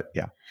sense, but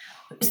yeah.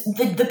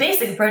 The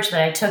basic approach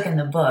that I took in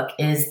the book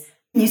is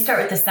you start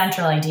with the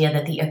central idea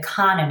that the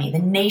economy, the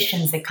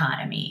nation's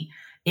economy,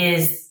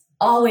 is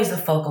always a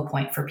focal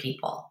point for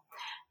people.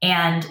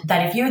 And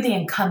that if you're the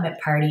incumbent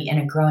party in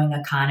a growing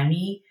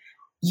economy,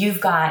 you've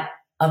got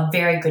a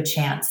very good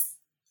chance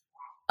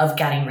of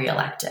getting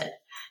reelected.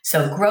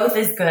 So growth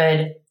is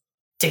good,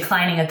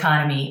 declining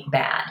economy,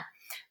 bad.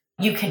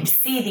 You can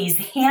see these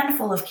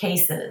handful of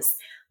cases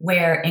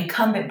where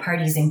incumbent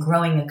parties in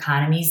growing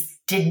economies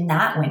did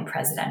not win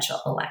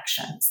presidential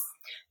elections.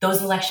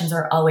 Those elections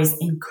are always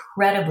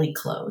incredibly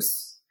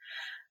close.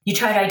 You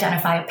try to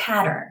identify a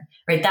pattern.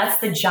 right? That's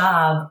the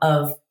job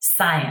of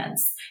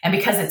science. And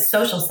because it's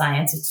social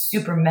science, it's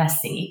super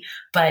messy,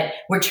 but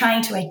we're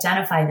trying to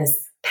identify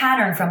this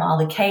pattern from all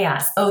the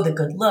chaos. Oh, the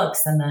good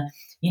looks and the,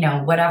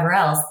 whatever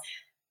else.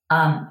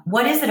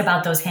 What is it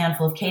about those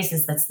handful of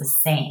cases that's the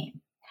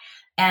same?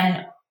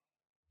 And,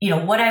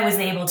 what I was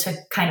able to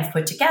kind of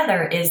put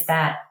together is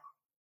that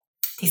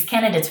these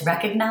candidates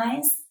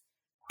recognize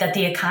that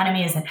the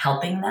economy isn't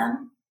helping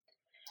them,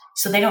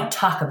 so they don't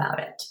talk about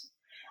it.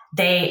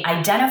 They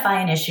identify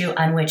an issue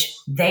on which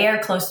they are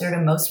closer to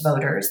most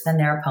voters than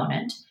their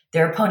opponent.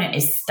 Their opponent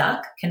is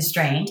stuck,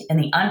 constrained in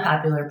the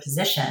unpopular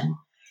position.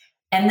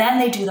 And then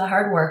they do the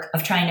hard work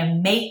of trying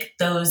to make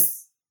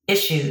those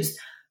issues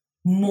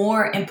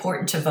more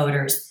important to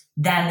voters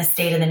than the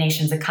state of the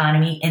nation's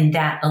economy in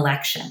that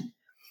election.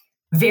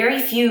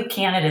 Very few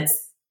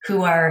candidates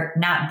who are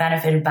not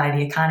benefited by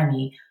the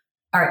economy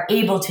are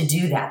able to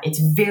do that.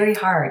 It's very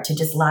hard to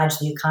dislodge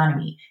the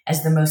economy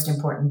as the most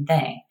important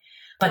thing,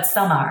 but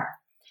some are.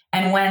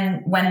 And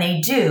when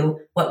they do,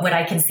 what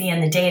I can see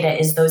in the data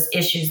is those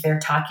issues they're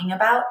talking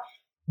about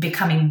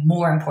becoming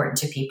more important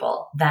to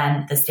people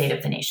than the state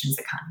of the nation's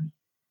economy.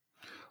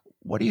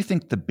 What do you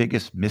think the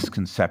biggest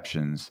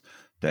misconceptions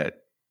that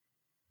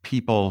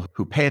people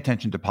who pay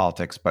attention to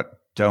politics but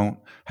don't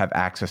have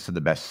access to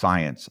the best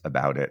science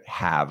about it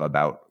have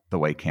about the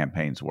way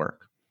campaigns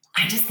work?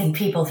 I just think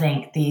people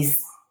think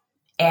these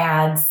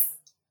ads,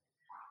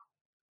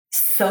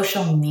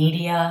 social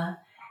media,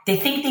 they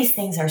think these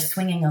things are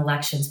swinging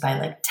elections by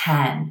like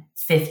 10,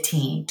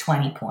 15,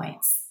 20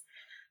 points.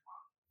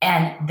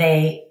 And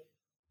they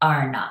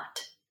are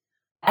not.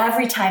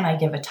 Every time I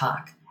give a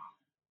talk,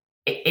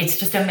 it's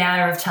just a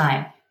matter of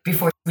time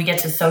before we get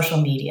to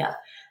social media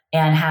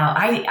and how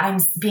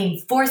I'm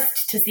being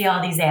forced to see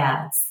all these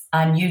ads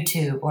on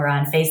YouTube or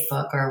on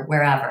Facebook or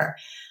wherever.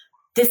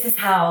 This is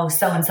how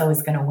so-and-so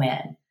is going to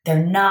win.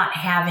 They're not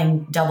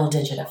having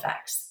double-digit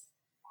effects.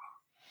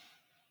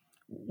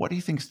 What do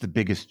you think is the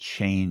biggest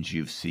change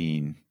you've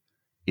seen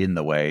in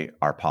the way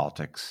our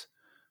politics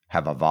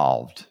have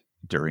evolved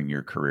during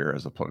your career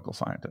as a political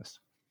scientist?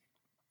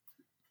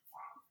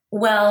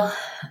 Well,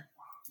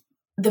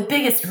 the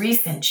biggest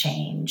recent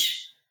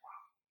change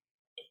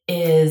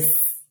is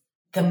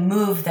the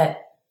move that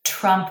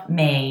Trump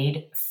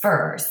made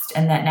first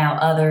and that now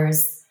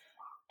others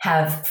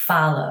have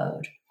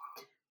followed,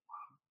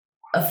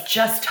 of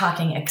just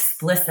talking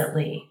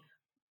explicitly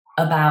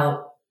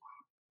about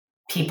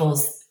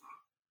people's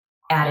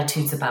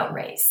attitudes about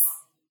race.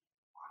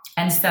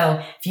 And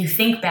so if you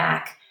think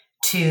back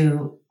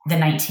to the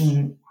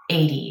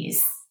 1980s,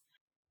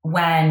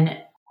 when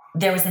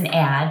there was an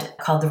ad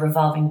called the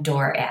revolving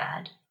door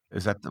ad.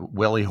 Is that the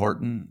Willie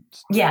Horton?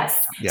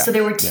 Yes. Yeah. So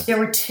there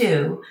were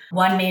two,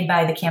 one made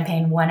by the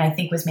campaign, one I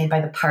think was made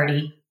by the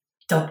party.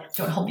 Don't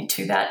hold me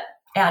to that,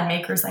 ad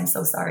makers. I'm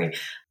so sorry.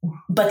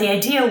 But the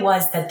idea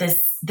was that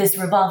this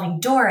revolving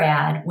door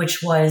ad,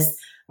 which was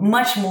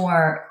much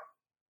more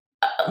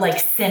like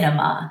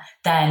cinema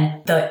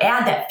than the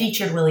ad that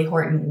featured Willie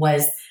Horton,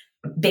 was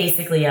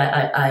basically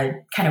a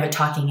kind of a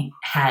talking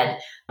head.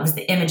 It was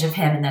the image of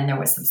him, and then there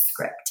was some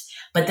script.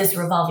 But this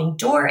revolving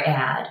door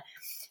ad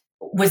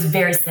was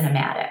very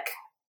cinematic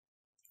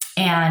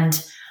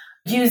and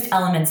used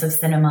elements of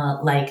cinema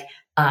like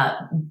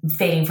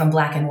fading from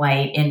black and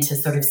white into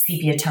sort of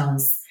sepia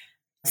tones,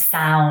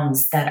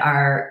 sounds that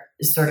are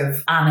sort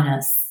of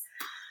ominous.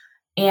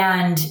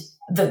 And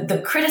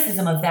the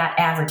criticism of that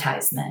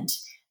advertisement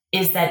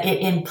is that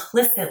it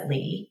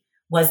implicitly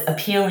was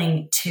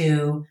appealing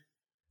to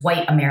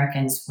white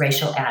Americans'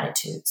 racial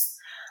attitudes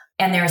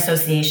and their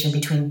association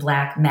between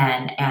Black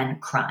men and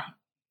crime.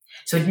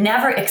 So it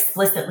never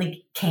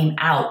explicitly came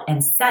out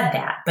and said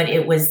that, but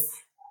it was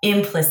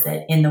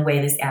implicit in the way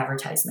this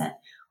advertisement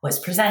was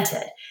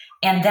presented.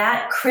 And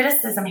that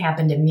criticism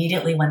happened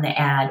immediately when the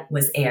ad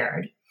was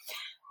aired.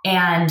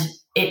 And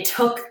it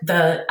took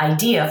the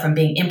idea from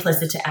being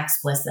implicit to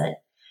explicit.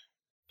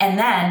 And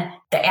then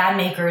the ad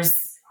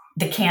makers,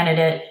 the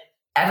candidate,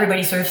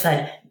 everybody sort of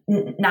said,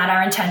 not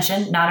our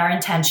intention, not our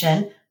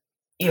intention.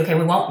 Okay,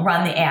 we won't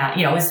run the ad.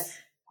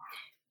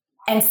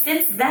 And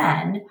since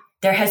then,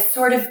 there has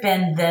sort of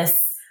been this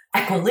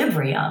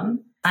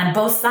equilibrium on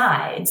both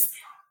sides.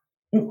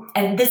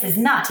 And this is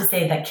not to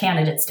say that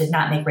candidates did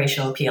not make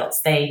racial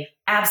appeals. They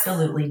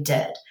absolutely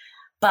did.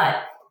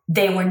 But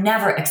they were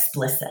never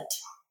explicit.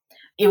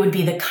 It would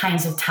be the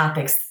kinds of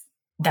topics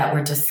that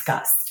were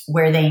discussed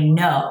where they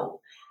know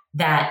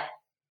that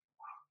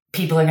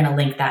people are going to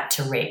link that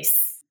to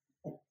race.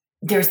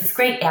 There's this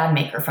great ad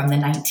maker from the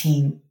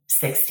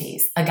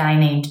 1960s, a guy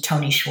named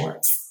Tony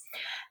Schwartz.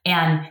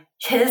 And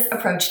his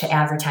approach to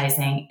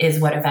advertising is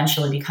what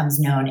eventually becomes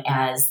known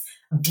as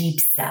deep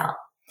sell.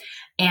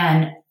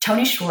 And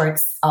Tony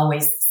Schwartz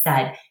always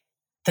said,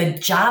 the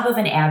job of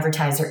an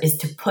advertiser is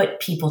to put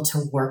people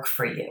to work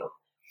for you.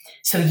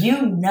 So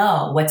you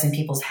know what's in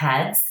people's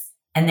heads,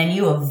 and then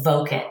you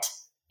evoke it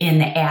in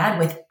the ad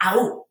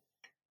without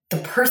the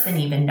person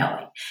even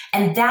knowing.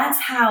 And that's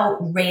how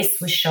race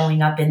was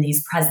showing up in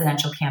these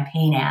presidential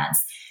campaign ads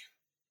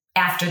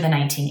after the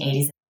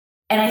 1980s.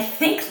 And I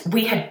think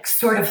we had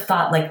sort of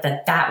thought like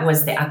that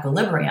was the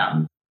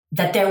equilibrium,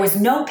 that there was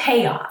no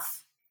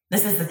payoff.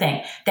 This is the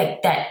thing,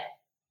 that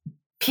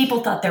people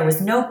thought there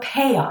was no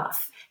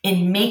payoff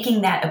in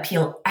making that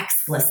appeal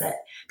explicit,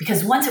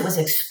 because once it was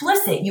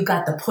explicit, you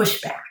got the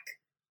pushback.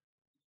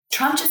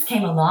 Trump just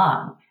came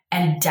along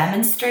and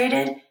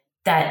demonstrated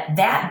that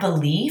that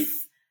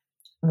belief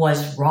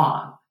was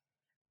wrong,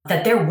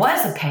 that there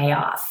was a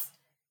payoff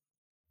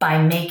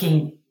by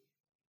making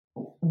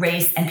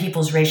race and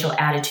people's racial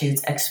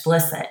attitudes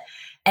explicit.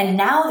 And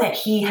now that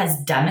he has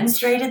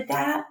demonstrated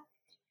that,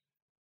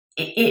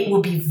 it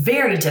will be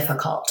very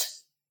difficult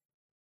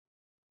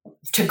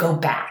to go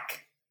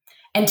back.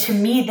 And to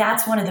me,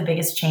 that's one of the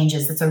biggest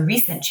changes. It's a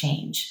recent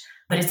change,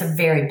 but it's a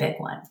very big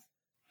one.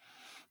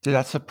 Did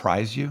that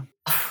surprise you?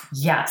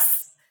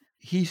 Yes.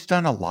 He's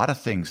done a lot of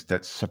things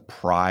that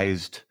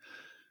surprised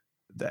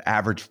the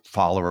average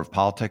follower of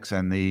politics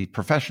and the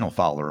professional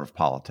follower of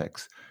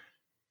politics.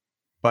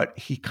 But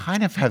he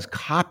kind of has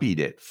copied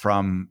it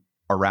from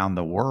around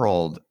the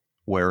world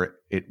where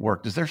it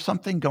worked. Is there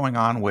something going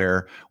on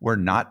where we're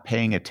not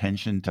paying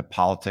attention to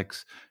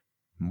politics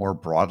more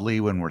broadly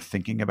when we're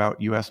thinking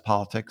about U.S.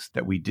 politics,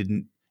 that we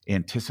didn't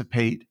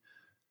anticipate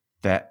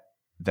that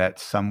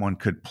someone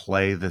could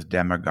play this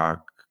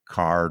demagogue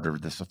card or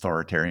this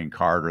authoritarian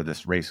card or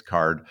this race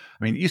card?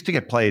 I mean, it used to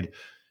get played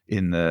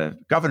in the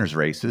governor's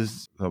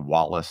races, the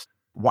Wallace.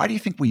 Why do you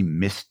think we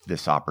missed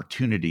this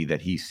opportunity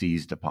that he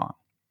seized upon?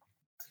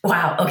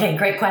 Wow. Okay.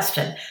 Great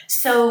question.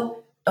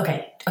 So,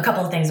 okay, a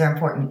couple of things are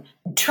important.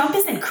 Trump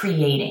isn't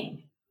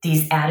creating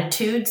these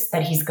attitudes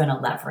that he's going to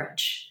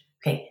leverage.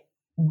 Okay.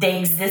 They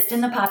exist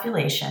in the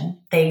population.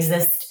 They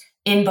exist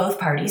in both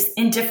parties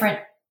in different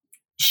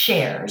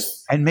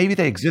shares. And maybe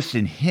they exist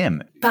in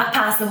him.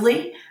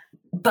 Possibly.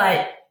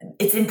 But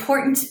it's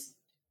important.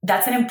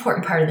 That's an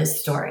important part of this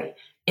story,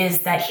 is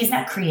that he's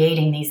not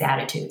creating these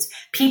attitudes.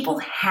 People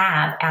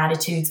have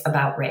attitudes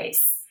about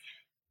race.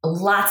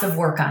 Lots of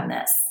work on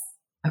this.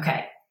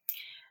 Okay.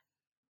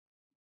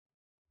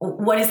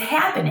 What is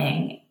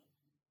happening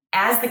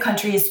as the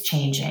country is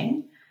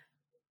changing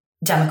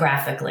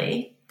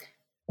demographically,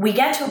 we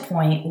get to a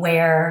point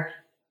where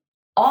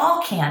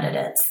all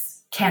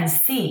candidates can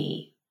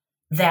see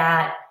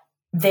that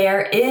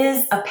there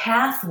is a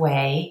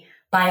pathway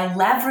by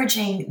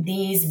leveraging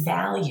these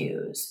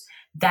values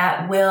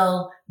that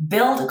will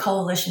build a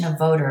coalition of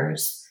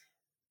voters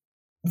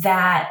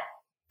that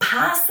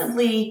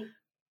possibly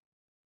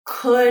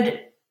could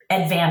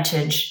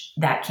advantage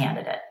that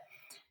candidate.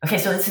 Okay,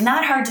 so it's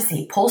not hard to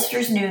see.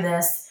 Pollsters knew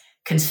this,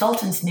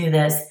 consultants knew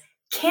this,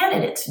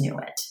 candidates knew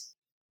it.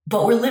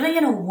 But we're living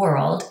in a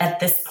world at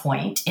this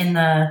point in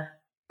the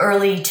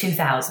early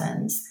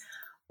 2000s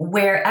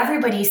where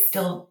everybody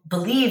still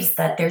believes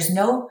that there's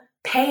no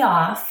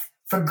payoff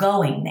for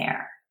going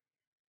there,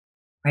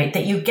 right?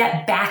 That you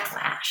get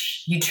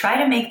backlash. You try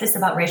to make this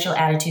about racial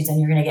attitudes and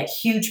you're going to get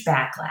huge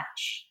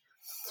backlash.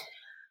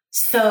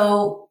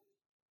 So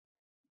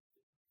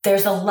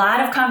there's a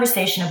lot of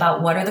conversation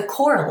about what are the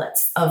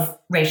correlates of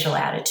racial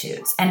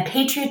attitudes, and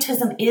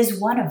patriotism is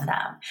one of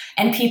them.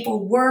 And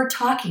people were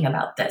talking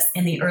about this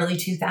in the early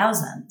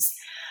 2000s.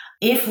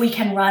 If we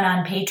can run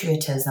on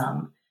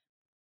patriotism,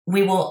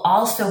 we will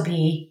also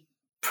be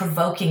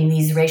provoking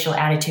these racial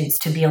attitudes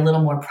to be a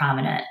little more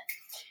prominent.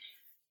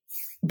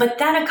 But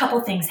then a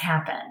couple things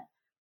happen.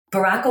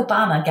 Barack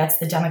Obama gets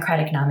the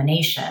Democratic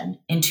nomination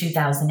in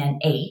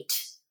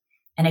 2008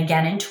 and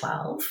again in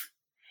 12.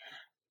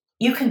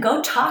 You can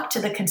go talk to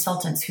the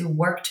consultants who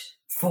worked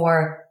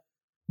for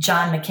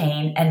John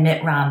McCain and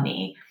Mitt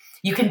Romney.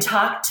 You can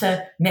talk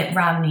to Mitt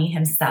Romney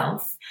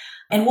himself.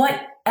 And what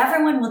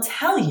everyone will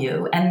tell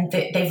you, and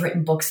they've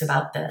written books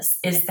about this,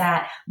 is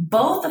that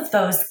both of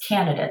those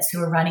candidates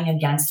who are running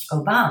against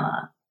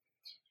Obama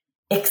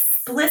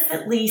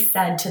explicitly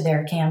said to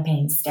their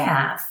campaign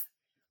staff,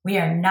 we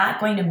are not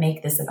going to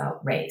make this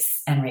about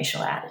race and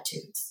racial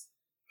attitudes.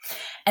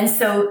 And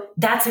so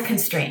that's a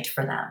constraint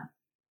for them.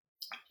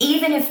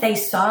 Even if they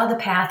saw the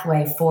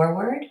pathway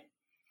forward,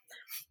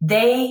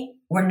 they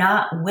were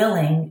not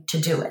willing to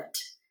do it.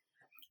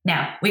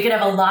 Now, we could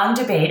have a long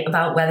debate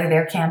about whether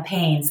their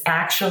campaigns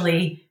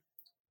actually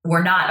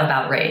were not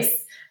about race,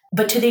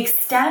 but to the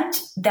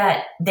extent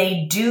that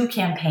they do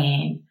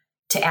campaign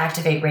to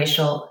activate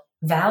racial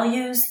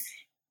values,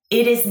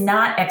 it is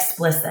not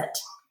explicit.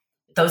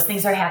 Those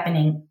things are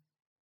happening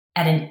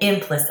at an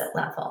implicit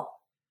level.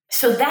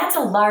 So that's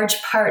a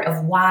large part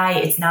of why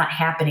it's not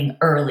happening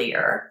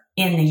earlier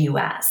in the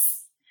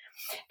US.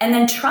 And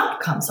then Trump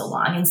comes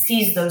along and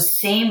sees those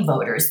same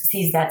voters,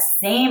 sees that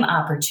same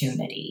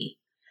opportunity.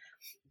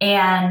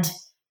 And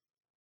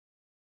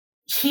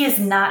he is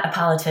not a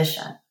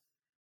politician.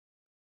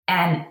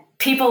 And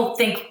people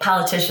think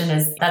politician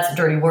that's a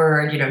dirty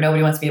word.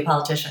 Nobody wants to be a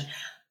politician.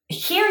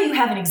 Here you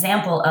have an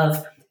example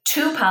of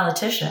two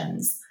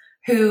politicians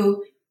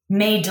who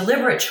made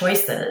deliberate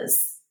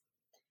choices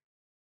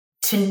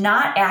to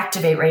not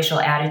activate racial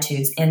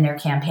attitudes in their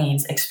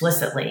campaigns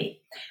explicitly.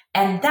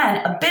 And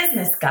then a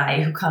business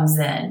guy who comes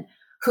in,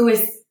 who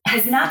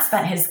has not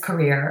spent his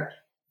career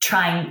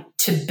trying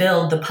to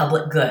build the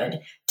public good,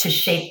 to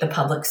shape the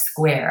public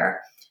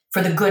square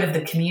for the good of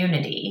the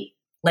community,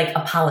 like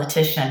a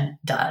politician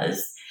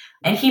does.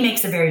 And he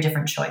makes a very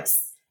different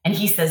choice. And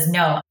he says,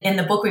 no. In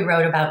the book we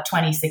wrote about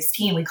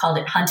 2016, we called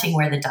it Hunting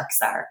Where the Ducks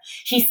Are.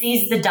 He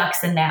sees the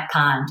ducks in that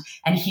pond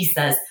and he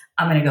says,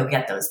 I'm going to go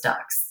get those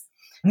ducks.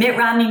 Mitt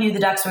Romney knew the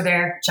ducks were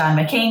there. John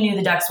McCain knew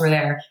the ducks were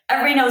there.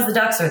 Everybody knows the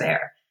ducks are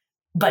there.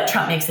 But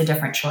Trump makes a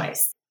different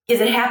choice. Is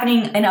it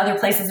happening in other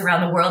places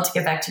around the world? To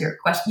get back to your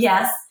question,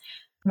 yes.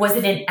 Was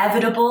it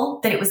inevitable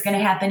that it was going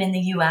to happen in the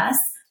US?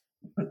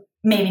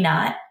 Maybe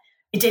not.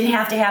 It didn't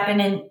have to happen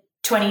in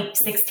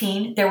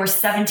 2016. There were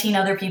 17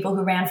 other people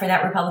who ran for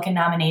that Republican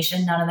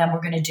nomination. None of them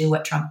were going to do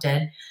what Trump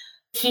did.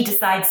 He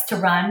decides to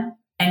run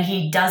and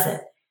he does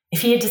it.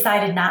 If he had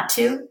decided not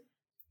to,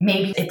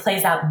 maybe it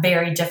plays out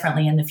very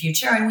differently in the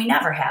future and we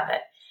never have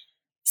it.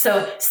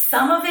 So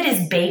some of it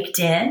is baked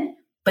in,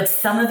 but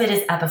some of it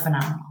is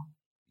epiphenomenal.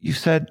 You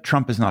said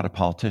Trump is not a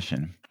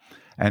politician.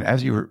 And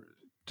as you were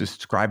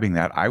describing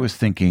that, I was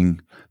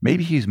thinking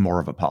maybe he's more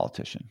of a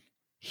politician.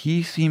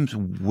 He seems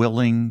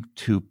willing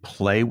to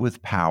play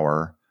with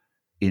power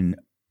in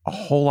a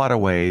whole lot of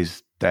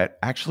ways that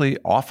actually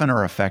often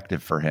are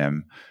effective for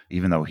him,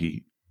 even though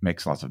he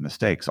makes lots of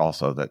mistakes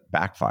also that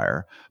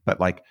backfire.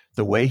 But like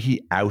the way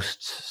he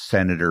ousts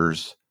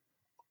senators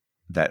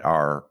that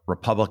are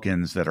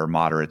Republicans, that are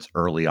moderates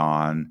early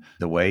on,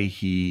 the way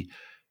he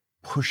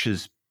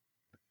pushes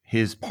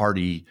his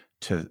party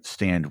to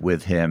stand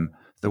with him,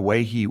 the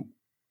way he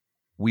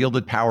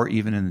wielded power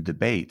even in the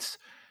debates.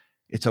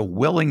 It's a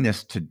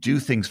willingness to do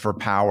things for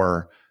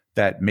power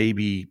that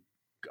maybe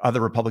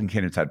other Republican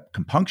candidates had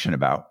compunction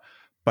about.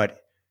 But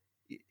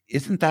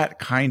isn't that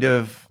kind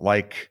of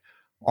like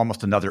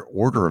almost another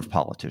order of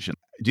politician?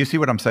 Do you see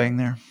what I'm saying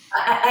there?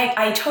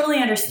 I totally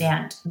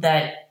understand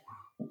that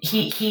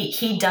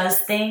he does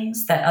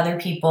things that other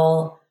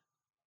people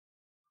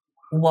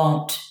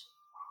won't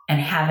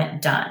and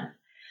haven't done.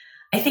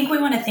 I think we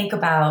want to think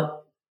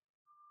about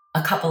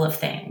a couple of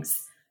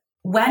things.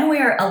 When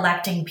we're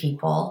electing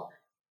people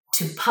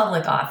to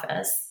public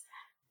office.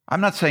 I'm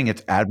not saying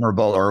it's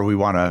admirable or we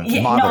want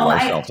to model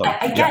ourselves.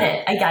 I get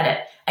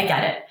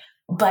it.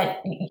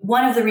 But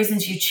one of the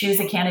reasons you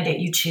choose a candidate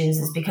you choose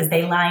is because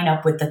they line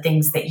up with the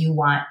things that you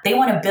want. They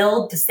want to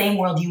build the same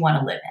world you want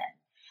to live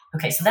in.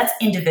 Okay, so that's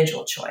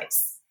individual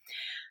choice.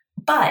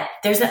 But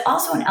there's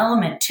also an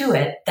element to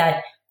it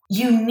that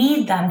you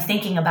need them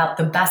thinking about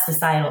the best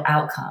societal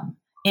outcome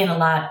in a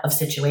lot of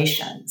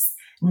situations,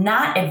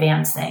 not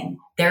advancing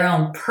their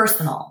own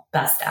personal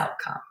best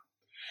outcome.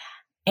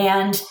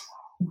 And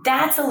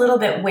that's a little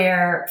bit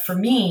where, for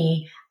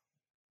me,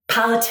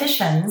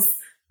 politicians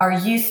are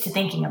used to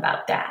thinking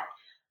about that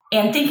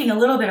and thinking a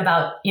little bit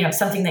about,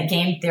 something that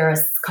game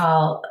theorists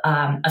call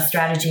a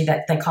strategy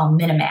that they call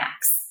minimax.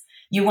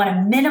 You want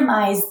to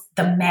minimize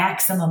the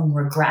maximum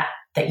regret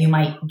that you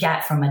might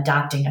get from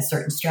adopting a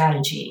certain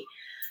strategy.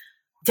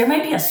 There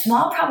might be a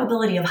small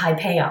probability of high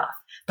payoff,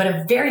 but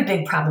a very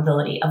big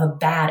probability of a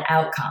bad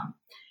outcome.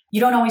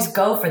 You don't always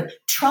go for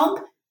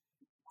Trump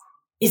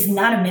is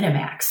not a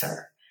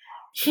minimaxer.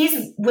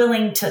 He's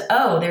willing to,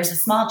 there's a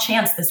small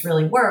chance this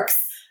really works.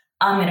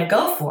 I'm going to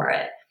go for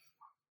it.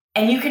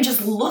 And you can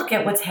just look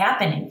at what's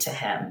happening to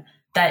him,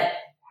 that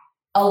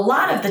a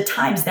lot of the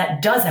times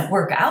that doesn't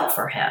work out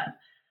for him.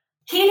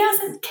 He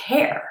doesn't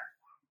care.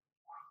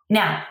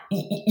 Now,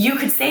 you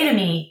could say to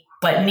me,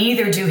 but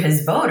neither do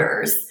his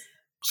voters.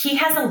 He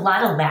has a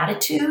lot of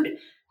latitude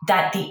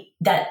that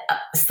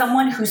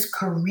someone whose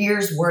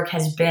career's work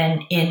has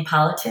been in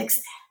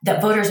politics,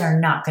 that voters are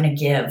not going to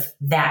give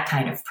that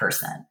kind of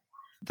person.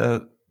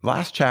 The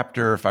last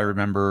chapter, if I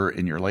remember,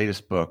 in your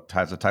latest book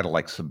has a title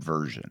like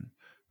Subversion,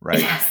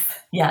 right?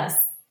 Yes.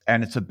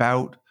 And it's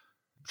about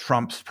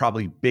Trump's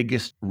probably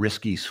biggest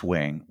risky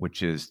swing,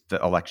 which is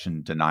the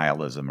election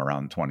denialism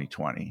around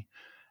 2020.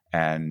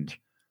 And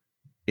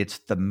it's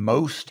the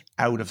most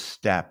out of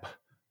step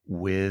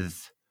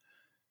with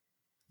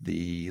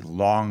the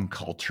long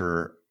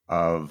culture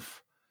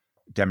of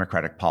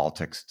democratic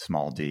politics,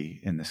 small d,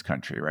 in this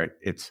country, right?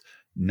 It's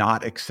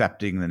not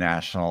accepting the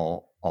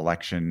national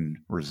election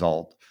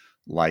result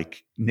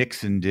like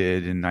Nixon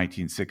did in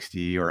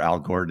 1960 or Al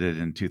Gore did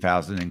in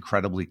 2000,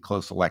 incredibly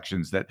close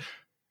elections that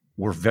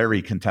were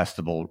very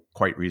contestable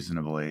quite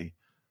reasonably.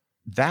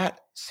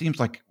 That seems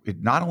like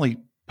it not only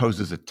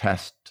poses a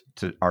test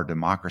to our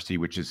democracy,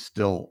 which is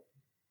still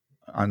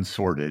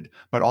unsorted,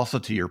 but also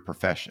to your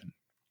profession.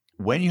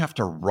 When you have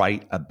to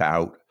write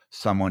about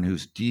someone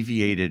who's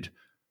deviated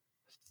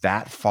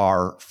that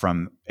far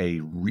from a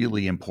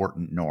really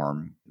important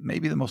norm,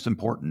 maybe the most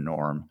important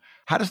norm,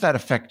 how does that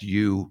affect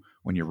you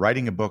when you're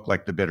writing a book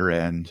like The Bitter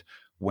End,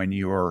 when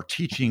you're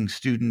teaching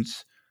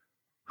students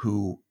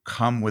who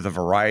come with a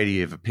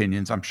variety of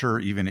opinions? I'm sure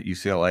even at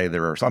UCLA,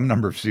 there are some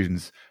number of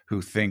students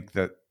who think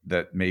that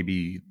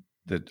maybe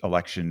the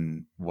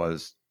election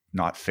was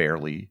not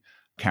fairly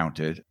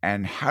counted.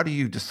 And how do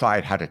you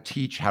decide how to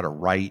teach, how to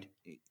write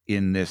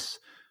in this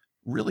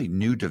really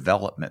new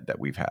development that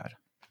we've had?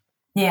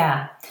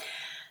 Yeah.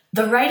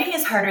 The writing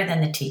is harder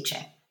than the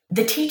teaching.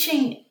 The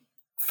teaching,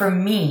 for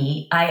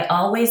me, I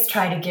always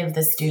try to give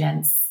the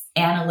students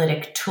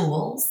analytic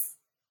tools,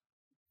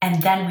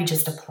 and then we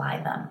just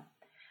apply them.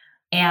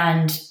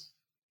 And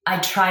I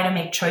try to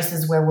make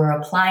choices where we're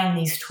applying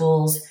these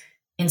tools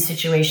in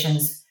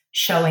situations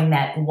showing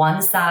that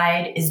one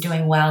side is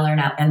doing well or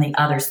not and the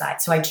other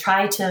side. So I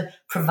try to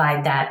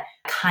provide that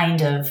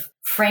kind of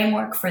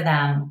framework for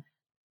them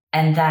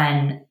and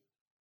then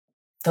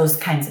those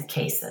kinds of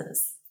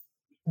cases.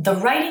 The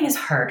writing is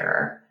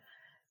harder.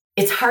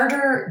 It's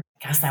harder,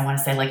 I guess I want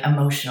to say like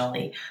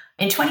emotionally.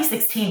 In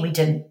 2016, we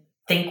didn't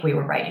think we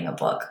were writing a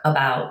book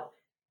about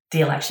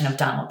the election of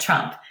Donald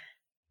Trump.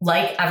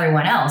 Like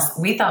everyone else,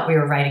 we thought we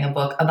were writing a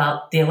book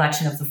about the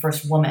election of the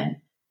first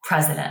woman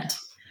president.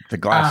 The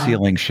glass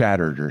ceiling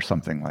shattered or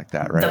something like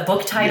that, right? The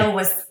book title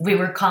was, we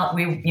had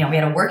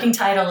a working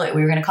title.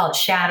 We were going to call it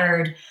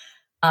Shattered.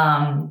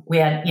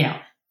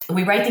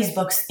 We write these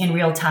books in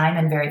real time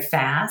and very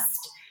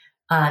fast.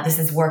 This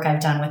is work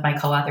I've done with my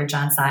co-author,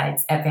 John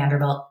Sides at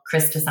Vanderbilt,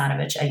 Chris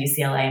Tasanovich at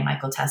UCLA, and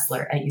Michael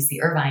Tesler at UC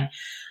Irvine.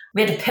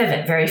 We had to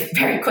pivot very,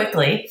 very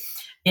quickly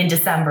in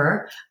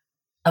December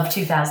of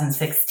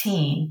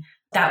 2016.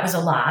 That was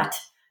a lot.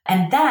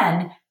 And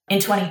then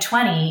in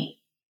 2020,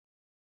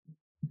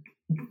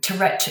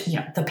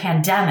 the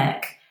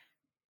pandemic,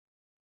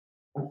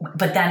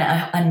 but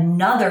then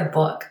another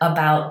book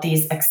about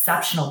these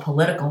exceptional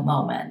political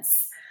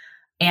moments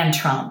and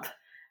Trump.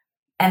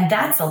 And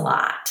that's a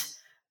lot.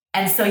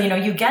 And so,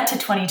 you get to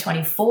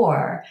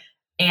 2024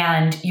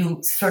 and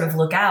you sort of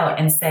look out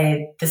and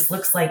say, this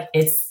looks like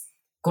it's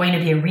going to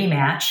be a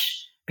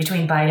rematch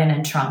between Biden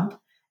and Trump,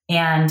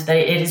 and that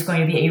it is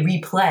going to be a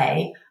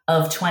replay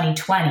of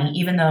 2020,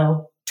 even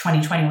though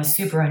 2020 was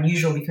super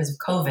unusual because of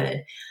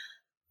COVID.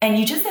 And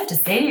you just have to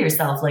say to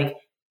yourself, like,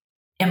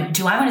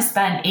 do I want to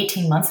spend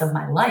 18 months of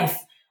my life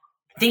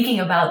thinking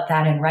about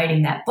that and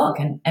writing that book?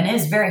 And it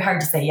is very hard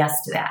to say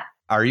yes to that.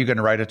 Are you going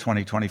to write a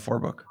 2024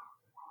 book?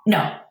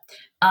 No.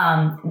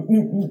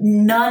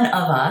 None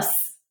of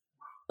us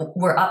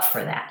were up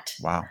for that.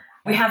 Wow.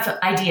 We have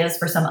ideas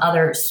for some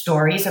other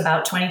stories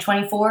about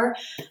 2024,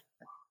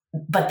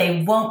 but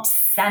they won't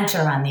center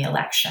on the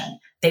election.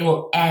 They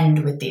will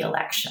end with the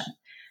election.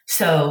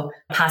 So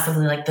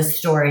possibly like the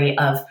story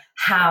of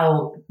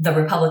how the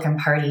Republican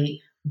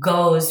Party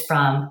goes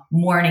from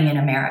mourning in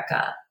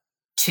America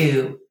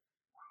to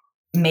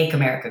make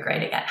America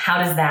great again. How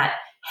does that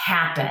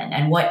happen?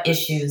 And what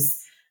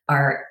issues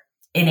are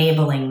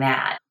enabling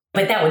that?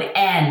 But that would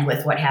end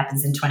with what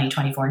happens in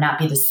 2024, not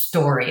be the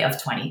story of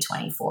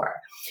 2024.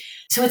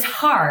 So it's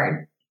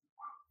hard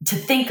to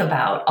think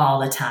about all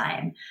the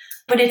time,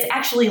 but it's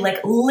actually like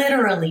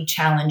literally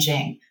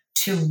challenging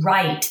to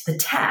write the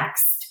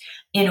text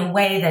in a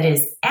way that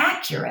is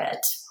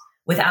accurate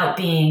without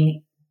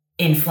being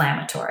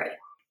inflammatory.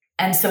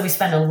 And so we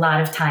spend a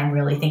lot of time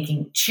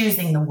really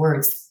choosing the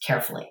words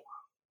carefully.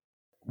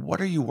 What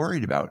are you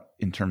worried about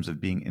in terms of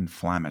being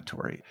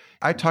inflammatory?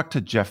 I talked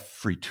to Jeff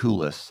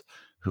Fritulis,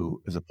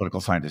 who is a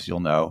political scientist you'll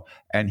know,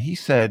 and he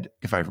said,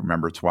 if I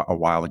remember it's a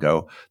while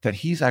ago, that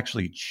he's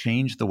actually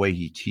changed the way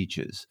he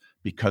teaches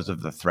because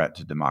of the threat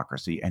to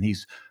democracy. And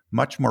he's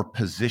much more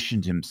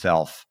positioned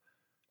himself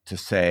to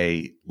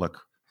say,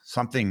 look,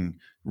 something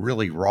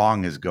really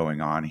wrong is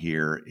going on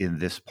here in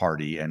this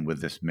party and with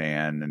this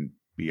man and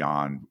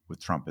beyond with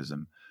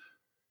Trumpism.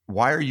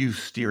 Why are you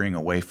steering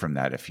away from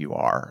that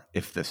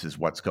if this is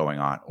what's going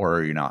on, or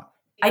are you not?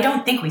 I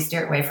don't think we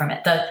steer away from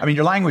it.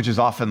 Your language is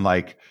often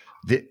like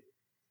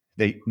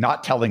they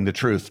not telling the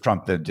truth,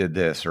 Trump that did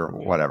this or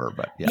whatever,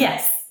 but yeah.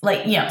 Yes.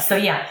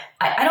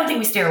 I don't think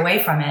we steer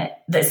away from it.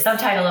 The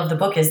subtitle of the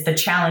book is The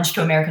Challenge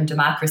to American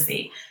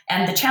Democracy.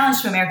 And the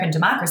challenge to American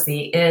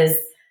democracy is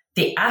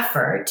the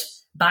effort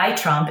by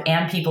Trump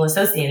and people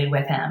associated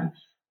with him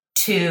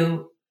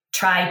to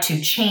try to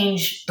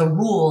change the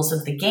rules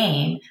of the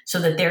game so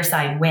that their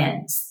side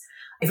wins.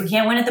 If we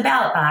can't win at the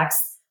ballot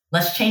box,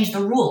 let's change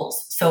the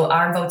rules so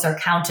our votes are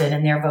counted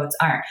and their votes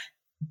aren't.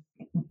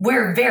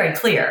 We're very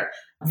clear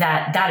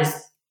that that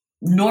is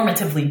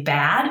normatively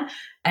bad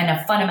and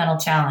a fundamental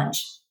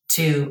challenge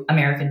to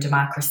American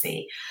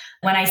democracy.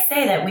 When I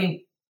say that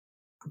we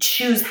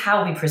choose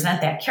how we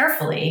present that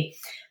carefully,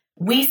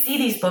 we see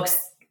these books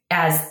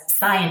as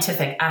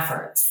scientific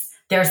efforts.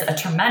 There's a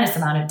tremendous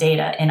amount of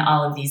data in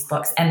all of these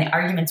books, and the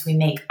arguments we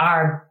make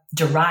are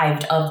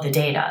derived of the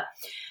data.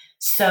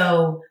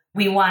 So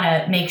we want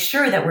to make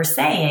sure that we're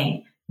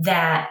saying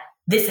that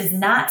this is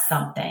not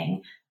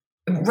something,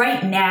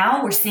 right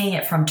now we're seeing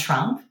it from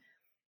Trump,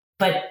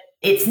 but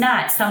it's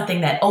not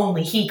something that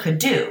only he could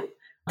do.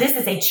 This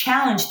is a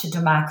challenge to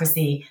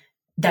democracy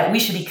that we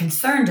should be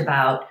concerned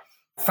about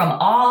from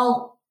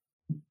all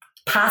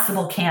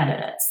possible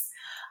candidates.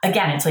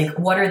 Again, it's like,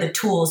 what are the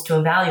tools to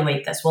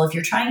evaluate this? Well, if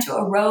you're trying to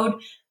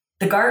erode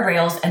the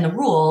guardrails and the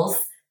rules,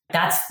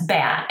 that's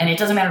bad. And it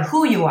doesn't matter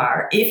who you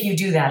are. If you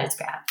do that, it's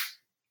bad.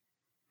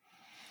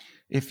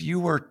 If you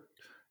were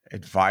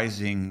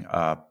advising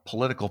a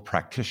political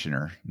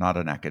practitioner, not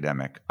an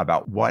academic,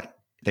 about what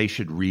they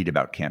should read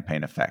about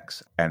campaign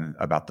effects and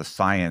about the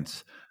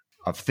science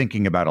of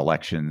thinking about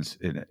elections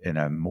in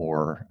a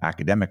more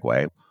academic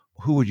way,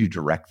 who would you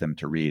direct them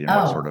to read and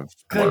what sort of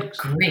good works?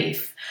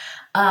 grief.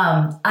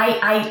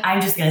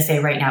 I'm just going to say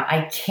right now,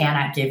 I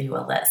cannot give you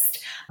a list.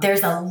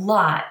 There's a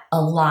lot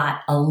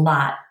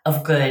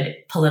of good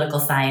political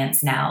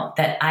science now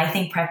that I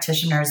think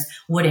practitioners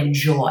would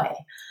enjoy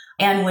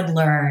and would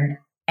learn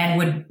and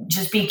would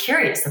just be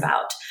curious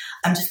about.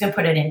 I'm just going to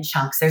put it in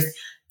chunks.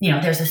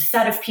 There's a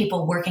set of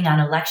people working on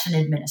election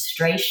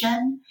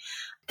administration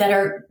that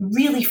are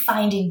really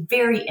finding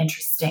very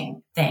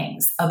interesting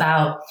things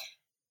about,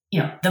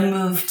 the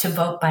move to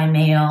vote by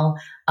mail,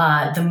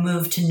 the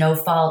move to no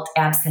fault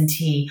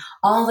absentee,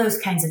 all those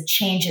kinds of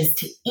changes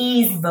to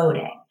ease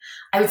voting.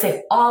 I would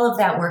say all of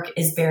that work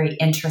is very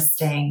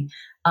interesting,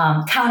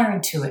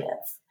 counterintuitive.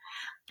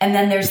 And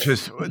then there's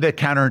the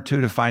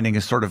counterintuitive finding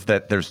is sort of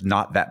that there's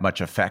not that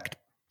much effect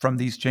from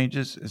these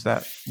changes. Is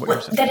that what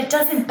you're saying? That it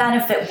doesn't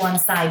benefit one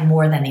side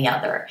more than the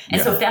other.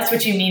 And so if that's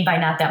what you mean by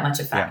not that much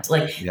effect,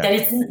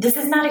 that this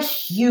is not a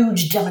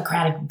huge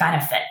democratic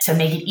benefit to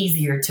make it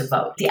easier to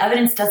vote. The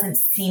evidence doesn't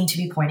seem to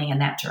be pointing in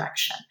that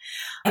direction.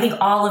 I think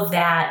all of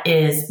that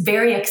is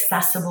very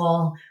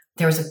accessible.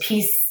 There was a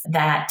piece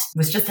that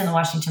was just in the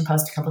Washington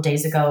Post a couple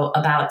days ago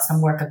about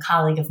some work a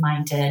colleague of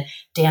mine did,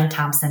 Dan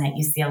Thompson at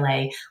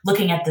UCLA,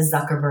 looking at the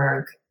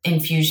Zuckerberg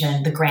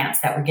infusion, the grants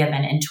that were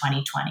given in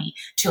 2020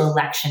 to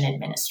election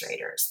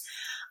administrators.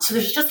 So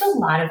there's just a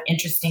lot of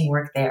interesting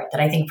work there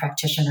that I think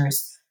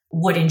practitioners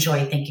would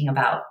enjoy thinking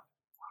about.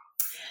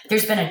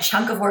 There's been a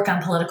chunk of work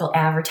on political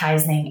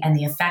advertising and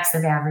the effects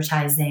of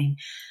advertising,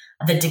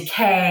 the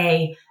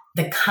decay,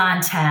 the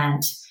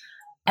content.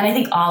 And I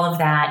think all of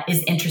that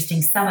is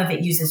interesting. Some of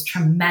it uses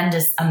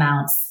tremendous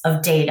amounts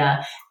of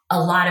data. A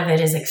lot of it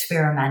is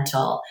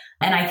experimental.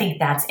 And I think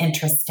that's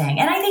interesting.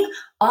 And I think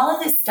all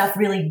of this stuff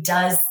really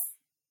does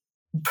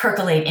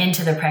percolate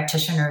into the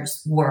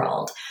practitioner's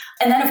world.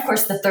 And then, of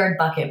course, the third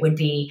bucket would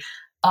be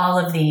all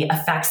of the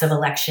effects of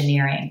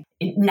electioneering,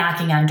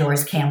 knocking on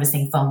doors,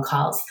 canvassing phone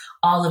calls,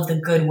 all of the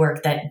good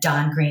work that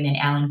Don Green and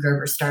Alan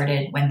Gerber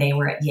started when they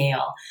were at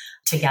Yale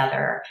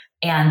together.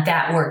 And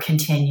that work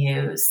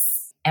continues.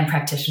 And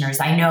practitioners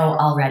I know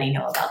already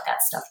know about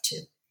that stuff too.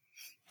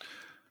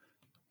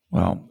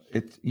 Well,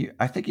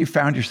 I think you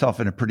found yourself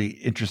in a pretty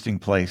interesting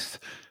place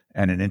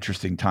and an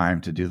interesting time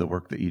to do the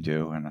work that you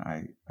do. And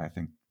I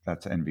think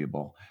that's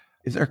enviable.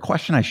 Is there a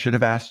question I should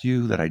have asked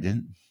you that I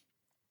didn't?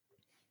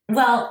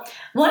 Well,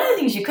 one of the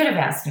things you could have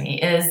asked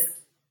me is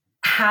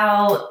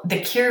how the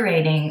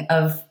curating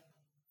of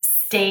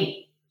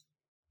state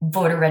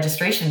voter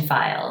registration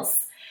files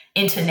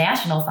into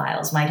national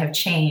files might have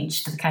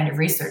changed the kind of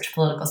research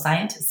political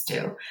scientists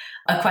do.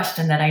 A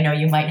question that I know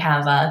you might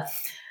have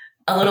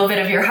a little bit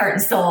of your heart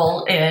and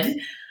soul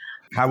in.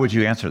 How would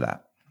you answer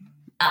that?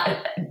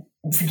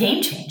 It's a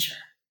game changer.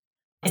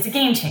 It's a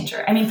game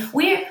changer. I mean,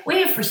 we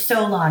have for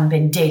so long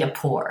been data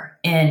poor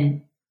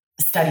in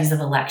studies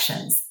of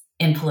elections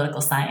in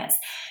political science.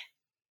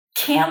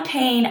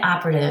 Campaign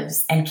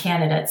operatives and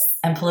candidates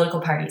and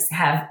political parties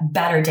have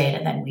better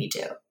data than we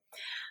do.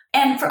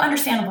 And for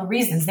understandable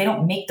reasons, they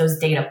don't make those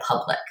data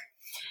public.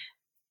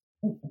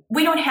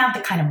 We don't have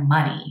the kind of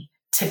money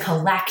to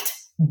collect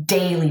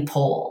daily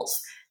polls,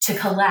 to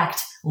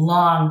collect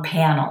long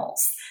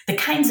panels, the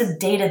kinds of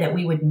data that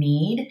we would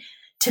need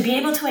to be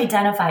able to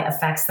identify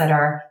effects that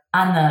are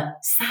on the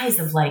size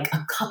of like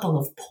a couple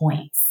of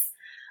points.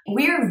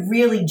 We're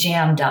really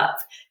jammed up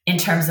in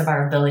terms of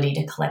our ability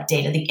to collect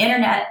data. The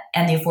internet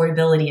and the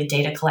affordability of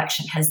data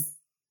collection has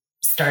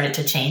started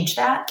to change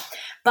that.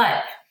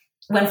 But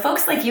when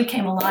folks like you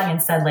came along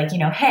and said,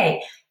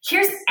 hey,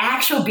 here's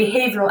actual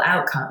behavioral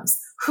outcomes.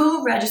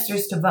 Who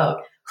registers to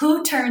vote?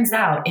 Who turns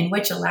out in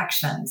which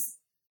elections?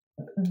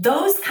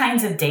 Those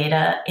kinds of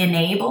data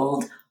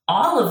enabled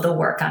all of the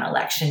work on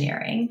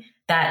electioneering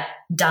that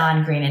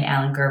Don Green and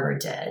Alan Gerber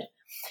did.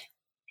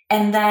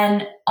 And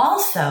then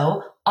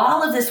also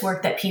all of this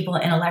work that people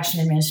in election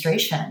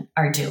administration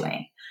are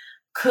doing.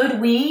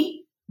 Could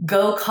we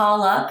go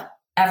call up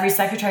every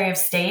Secretary of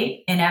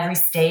State in every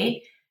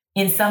state?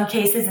 In some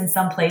cases, in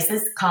some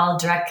places, call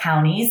direct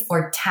counties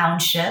or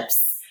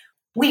townships.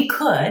 We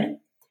could,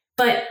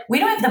 but we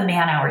don't have the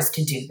man hours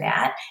to do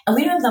that. And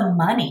we don't have the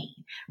money,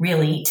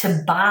 really,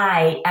 to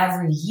buy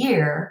every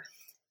year.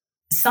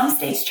 Some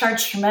states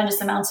charge tremendous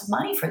amounts of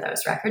money for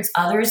those records.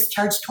 Others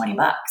charge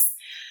 $20.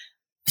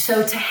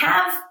 So to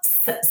have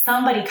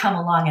somebody come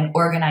along and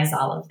organize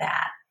all of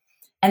that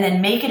and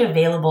then make it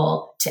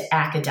available to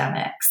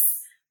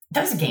academics, that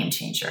was a game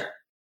changer.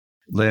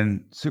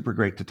 Lynn, super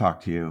great to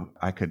talk to you.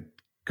 I could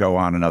go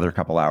on another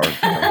couple hours.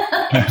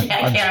 I can't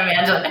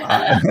imagine.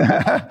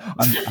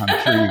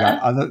 I'm sure you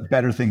got other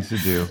better things to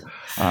do.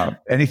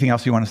 Anything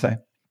else you want to say?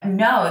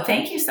 No,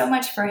 thank you so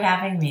much for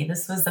having me.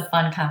 This was a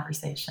fun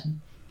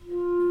conversation.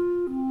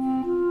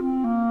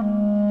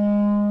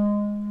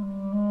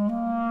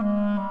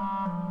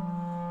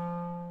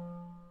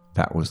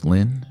 That was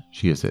Lynn.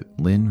 She is at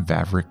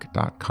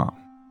lynnvavreck.com.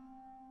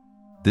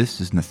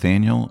 This is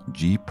Nathaniel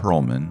G.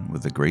 Perlman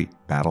with the Great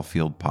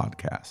Battlefield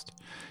Podcast.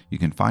 You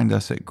can find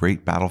us at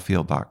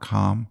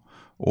greatbattlefield.com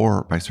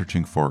or by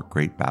searching for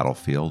Great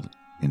Battlefield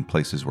in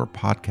places where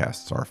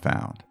podcasts are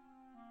found.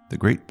 The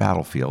Great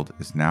Battlefield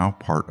is now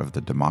part of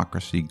the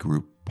Democracy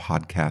Group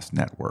podcast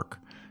network.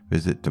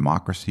 Visit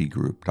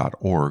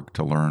democracygroup.org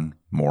to learn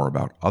more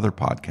about other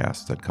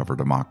podcasts that cover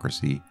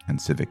democracy and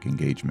civic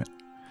engagement.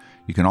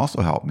 You can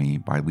also help me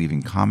by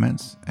leaving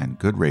comments and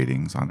good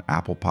ratings on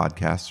Apple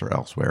Podcasts or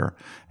elsewhere,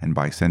 and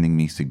by sending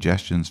me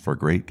suggestions for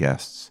great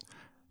guests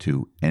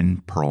to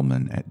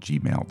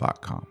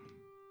nperlman@gmail.com.